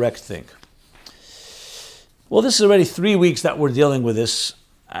was the correct thing. Well, this is already 3 weeks that we're dealing with this.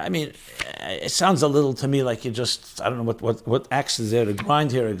 I mean, it sounds a little to me like you just, I don't know what axe is there to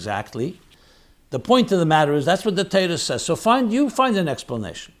grind here exactly. The point of the matter is that's what the Torah says. So find an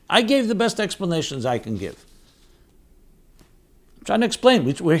explanation. I gave the best explanations I can give. I'm trying to explain.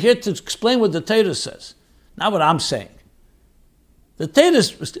 We're here to explain what the Torah says, not what I'm saying. The Torah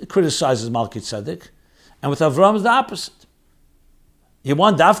criticizes Malki Tzedek, and with Avram is the opposite. You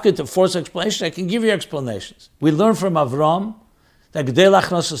want Dafka to force explanation? I can give you explanations. We learn from Avram that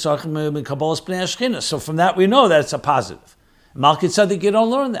so from that we know that it's a positive. Malki Tzedek, you don't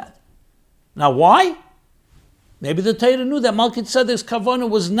learn that. Now why? Maybe the Torah knew that Malki Tzedek's kavanah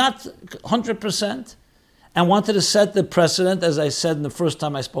was not 100% and wanted to set the precedent, as I said in the first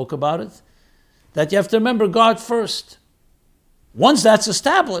time I spoke about it, that you have to remember God first. Once that's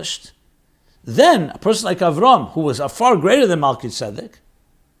established, then a person like Avram, who was far greater than Malki Tzedek,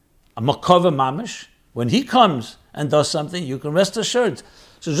 a Makava Mamish, when he comes and does something, you can rest assured.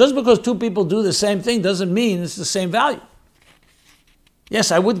 So just because 2 people do the same thing doesn't mean it's the same value. Yes,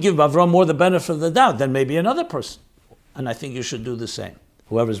 I would give Avram more the benefit of the doubt than maybe another person. And I think you should do the same,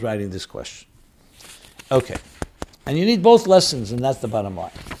 whoever's writing this question. Okay. And you need both lessons, and that's the bottom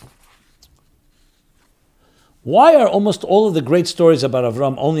line. Why are almost all of the great stories about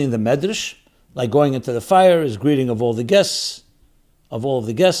Avram only in the Medrash, like going into the fire, his greeting of all the guests,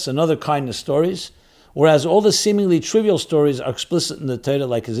 and other kindness stories, whereas all the seemingly trivial stories are explicit in the Torah,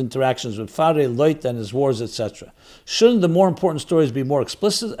 like his interactions with Pharaoh, Lot, and his wars, etc.? Shouldn't the more important stories be more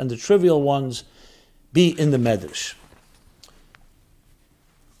explicit and the trivial ones be in the Medrash?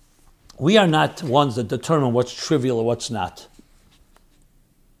 We are not ones that determine what's trivial or what's not.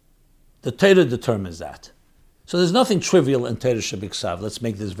 The Torah determines that. So there's nothing trivial in Torah Shabbat. Let's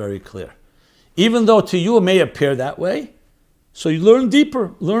make this very clear. Even though to you it may appear that way, so you learn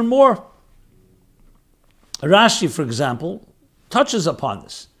deeper, learn more. Rashi, for example, touches upon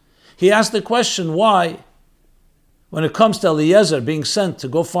this. He asked the question why, when it comes to Eliezer being sent to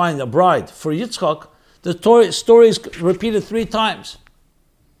go find a bride for Yitzchak, the story is repeated 3 times.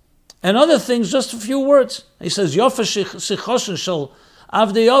 And other things, just a few words. He says, Yofa sichoshen shel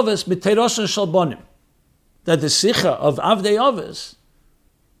avdei oves b'teiroshen shel bonim. That the sicha of avdei oves,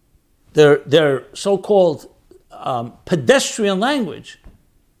 their so-called pedestrian language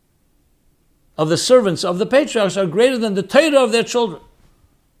of the servants of the patriarchs are greater than the Torah of their children,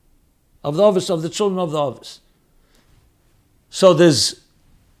 of the oves, of the children of the oves. So there's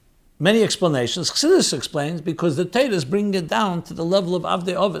many explanations. Chassidus explains because the Torah is bringing it down to the level of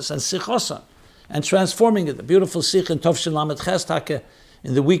avdei oves and sichosan, and transforming it. The beautiful sikh in Tovshin Lamed Ches Take,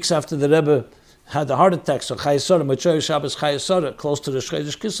 in the weeks after the Rebbe had the heart attack, so Chayesora, Motzei Shabbos Chayesora, close to the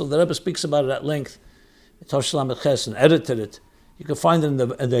Shchedish Kisel, the Rebbe speaks about it at length. Tovshin Lamed Ches, and edited it. You can find it in the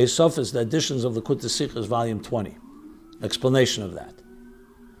Esofis, the editions of the Kutei Sichos, volume 20. Explanation of that.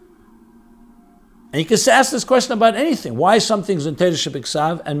 And you can ask this question about anything. Why something's in Torah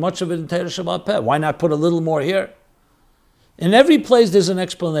Shebiksav and much of it in Torah Sheba'al Peh? Why not put a little more here? In every place there's an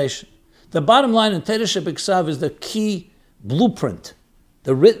explanation. The bottom line in Torah Shebiksav is the key blueprint,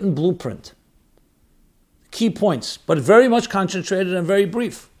 the written blueprint. Key points, but very much concentrated and very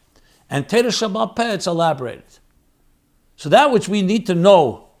brief. And Torah Sheba'al Peh, it's elaborated. So that which we need to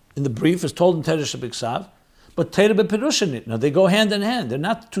know in the brief is told in Torah Shebiksav, but Torah b'Perushin. Now they go hand in hand. They're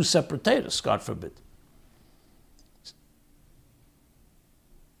not 2 separate Torahs, God forbid.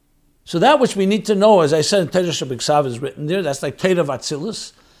 So that which we need to know, as I said, in Torah Shebiksav is written there. That's like Torah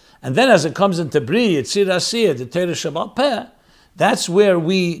Vatzilus. And then as it comes into Bri, Yitzir Asiyah, the Torah Sheba'al Peh, that's where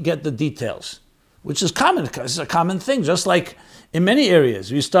we get the details, which is common. It's a common thing, just like in many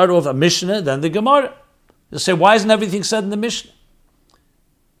areas. We start off a Mishnah, then the Gemara. You say, why isn't everything said in the Mishnah?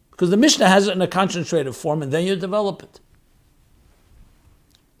 Because the Mishnah has it in a concentrated form, and then you develop it.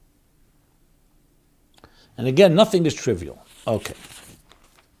 And again, nothing is trivial. Okay.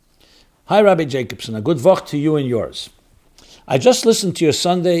 Hi, Rabbi Jacobson. A good vach to you and yours. I just listened to your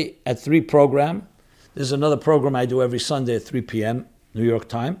Sunday at 3 program. There's another program I do every Sunday at 3 p.m. New York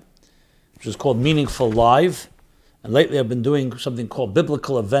time, which is called Meaningful Live. And lately I've been doing something called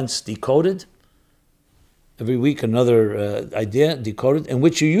Biblical Events Decoded. Every week another idea decoded, in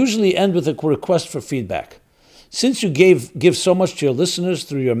which you usually end with a request for feedback. Since you give so much to your listeners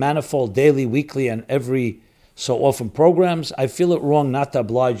through your manifold daily, weekly, and every so often programs, I feel it wrong not to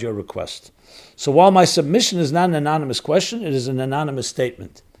oblige your request. So while my submission is not an anonymous question, it is an anonymous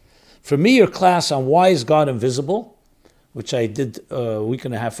statement. For me, your class on Why is God Invisible, which I did a week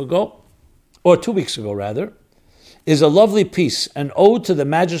and a half ago, or 2 weeks ago rather, is a lovely piece, an ode to the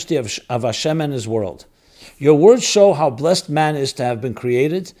majesty of Hashem and His world. Your words show how blessed man is to have been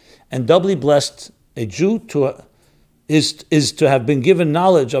created, and doubly blessed a Jew is to have been given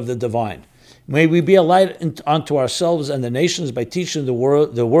knowledge of the divine. May we be a light unto ourselves and the nations by teaching the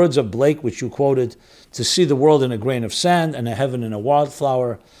words of Blake, which you quoted, to see the world in a grain of sand and a heaven in a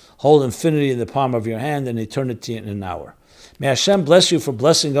wildflower, hold infinity in the palm of your hand and eternity in an hour. May Hashem bless you for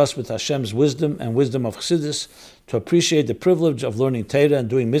blessing us with Hashem's wisdom and wisdom of Chassidus to appreciate the privilege of learning Torah and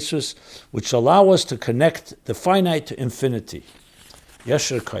doing mitzvahs, which allow us to connect the finite to infinity.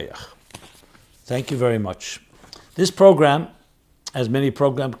 Yasher Koyach. Thank you very much. This program, as many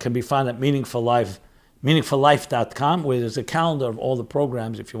programs, can be found at meaningfullife.com, where there's a calendar of all the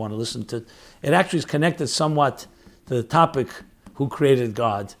programs if you want to listen to it. It actually is connected somewhat to the topic, who created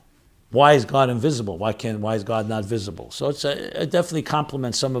God? Why is God invisible? Why is God not visible? So it definitely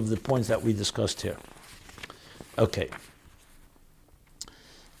complements some of the points that we discussed here. Okay.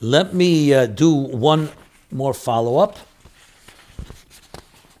 Let me do one more follow-up.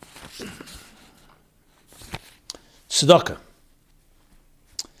 Tzedakah.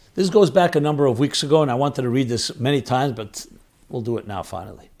 This goes back a number of weeks ago, and I wanted to read this many times, but we'll do it now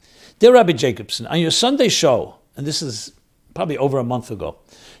finally. Dear Rabbi Jacobson, on your Sunday show, and this is probably over a month ago,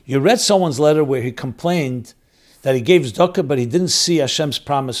 you read someone's letter where he complained that he gave tzedakah, but he didn't see Hashem's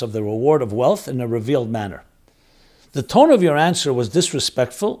promise of the reward of wealth in a revealed manner. The tone of your answer was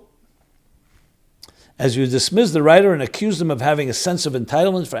disrespectful, as you dismissed the writer and accused him of having a sense of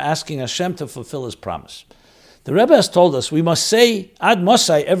entitlement for asking Hashem to fulfill His promise. The Rebbe has told us we must say Ad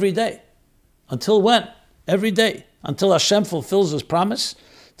Mosai every day. Until when? Every day. Until Hashem fulfills His promise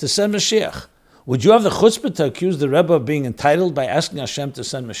to send Mashiach. Would you have the chutzpah to accuse the Rebbe of being entitled by asking Hashem to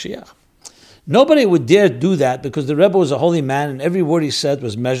send Mashiach? Nobody would dare do that because the Rebbe was a holy man and every word he said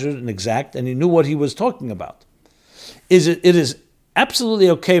was measured and exact and he knew what he was talking about. It is absolutely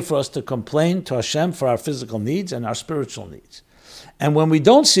okay for us to complain to Hashem for our physical needs and our spiritual needs. And when we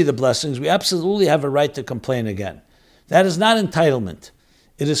don't see the blessings, we absolutely have a right to complain again. That is not entitlement.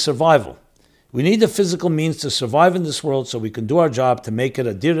 It is survival. We need the physical means to survive in this world so we can do our job to make it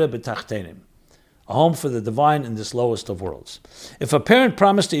a dira b'tachtenim, a home for the divine in this lowest of worlds. If a parent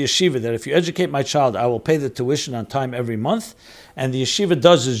promised a yeshiva that if you educate my child, I will pay the tuition on time every month, and the yeshiva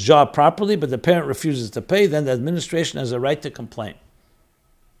does his job properly, but the parent refuses to pay, then the administration has a right to complain.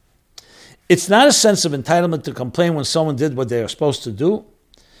 It's not a sense of entitlement to complain when someone did what they are supposed to do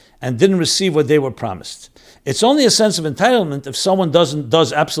and didn't receive what they were promised. It's only a sense of entitlement if someone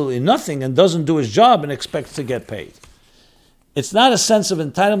does absolutely nothing and doesn't do his job and expects to get paid. It's not a sense of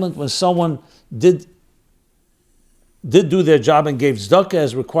entitlement when someone did do their job and gave tzedakah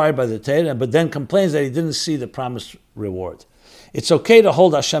as required by the Torah, but then complains that he didn't see the promised reward. It's okay to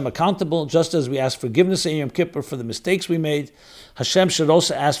hold Hashem accountable, just as we ask forgiveness in Yom Kippur for the mistakes we made. Hashem should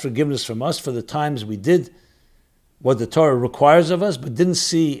also ask forgiveness from us for the times we did what the Torah requires of us, but didn't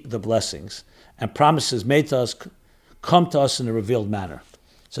see the blessings and promises made to us come to us in a revealed manner.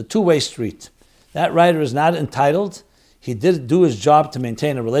 It's a two-way street. That writer is not entitled. He did do his job to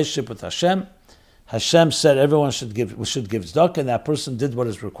maintain a relationship with Hashem. Hashem said everyone should give tzedakah, and that person did what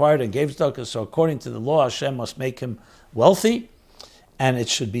is required and gave tzedakah. So according to the law, Hashem must make him wealthy, and it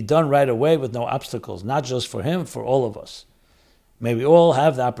should be done right away with no obstacles, not just for him, for all of us. May we all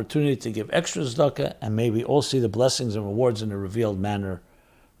have the opportunity to give extra tzedakah, and may we all see the blessings and rewards in a revealed manner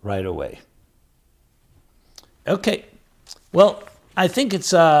right away. Okay, well, I think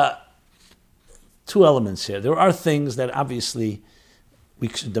it's two elements here. There are things that obviously we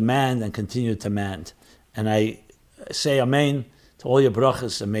should demand and continue to demand. And I say amen to all your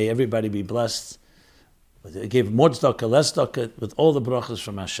brachas, and may everybody be blessed. Give more tzedakah, less tzedakah, with all the brachas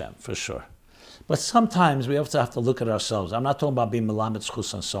from Hashem, for sure. But sometimes we also have to look at ourselves. I'm not talking about being melamed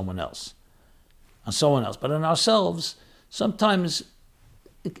zchus on someone else. But on ourselves, sometimes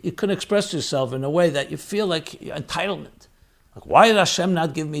you can express yourself in a way that you feel like entitlement. Like, why did Hashem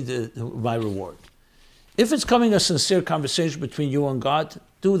not give me my reward? If it's coming a sincere conversation between you and God,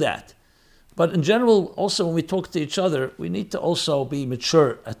 do that. But in general, also when we talk to each other, we need to also be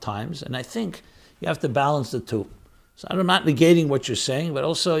mature at times. And I think you have to balance the two. So I'm not negating what you're saying, but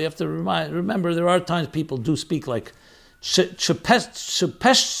also you have to remember there are times people do speak like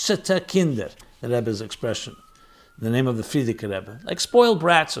Shepeshete Kinder, the Rebbe's expression, the name of the Frierdiker Rebbe, like spoiled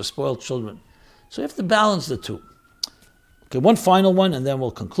brats or spoiled children. So you have to balance the two. Okay, one final one, and then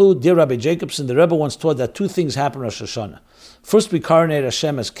we'll conclude. Dear Rabbi Jacobson, the Rebbe once taught that two things happen in Rosh Hashanah. First, we coronate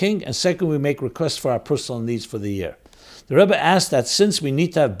Hashem as king, and second, we make requests for our personal needs for the year. The Rebbe asked that since we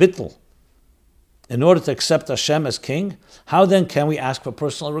need to have bittul in order to accept Hashem as king, how then can we ask for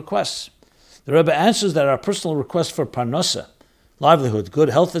personal requests? The Rebbe answers that our personal requests for parnasa, livelihood, good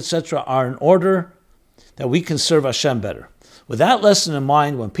health, etc., are in order that we can serve Hashem better. With that lesson in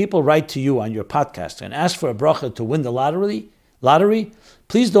mind, when people write to you on your podcast and ask for a bracha to win the lottery,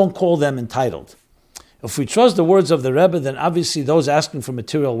 please don't call them entitled. If we trust the words of the Rebbe, then obviously those asking for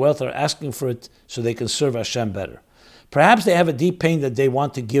material wealth are asking for it so they can serve Hashem better. Perhaps they have a deep pain that they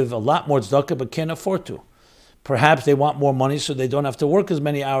want to give a lot more tzedakah but can't afford to. Perhaps they want more money so they don't have to work as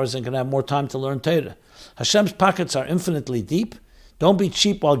many hours and can have more time to learn Torah. Hashem's pockets are infinitely deep. Don't be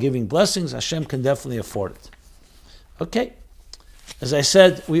cheap while giving blessings. Hashem can definitely afford it. Okay. As I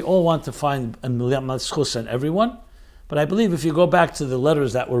said, we all want to find a miliyat zchus in everyone, but I believe if you go back to the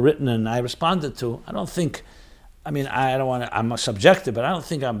letters that were written and I responded to, I'm subjective, but I don't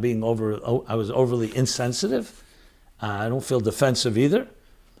think I was overly insensitive. I don't feel defensive either.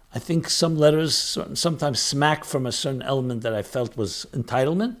 I think some letters sometimes smack from a certain element that I felt was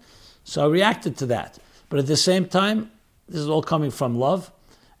entitlement, so I reacted to that. But at the same time, this is all coming from love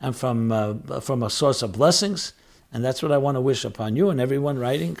and from a source of blessings. And that's what I want to wish upon you and everyone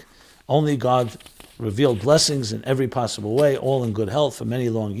writing. Only God revealed blessings in every possible way, all in good health for many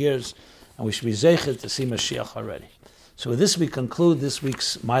long years. And we should be zeichet to see Mashiach already. So with this we conclude this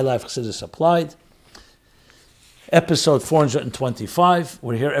week's My Life Chassidus Applied, episode 425.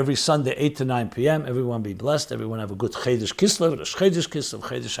 We're here every Sunday, 8 to 9 p.m. Everyone be blessed. Everyone have a good Chedesh Kislev, Rosh Chedesh Kislev,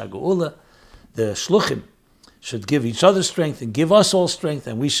 Chedesh HaGeula. The Shluchim should give each other strength and give us all strength,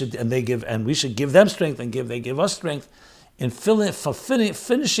 and we should give them strength and they give us strength. In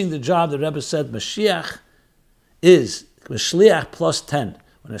finishing the job, the Rebbe said Mashiach is Shliach plus 10.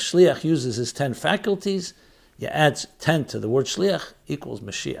 When a Shliach uses his 10 faculties, you add 10 to the word Shliach equals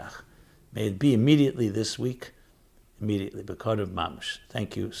Mashiach. May it be immediately this week, immediately, because of Mamash.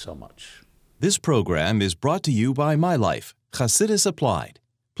 Thank you so much. This program is brought to you by My Life, Chassidus Applied.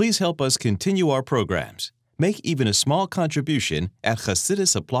 Please help us continue our programs. Make even a small contribution at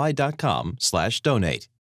chassidusapply.com/donate.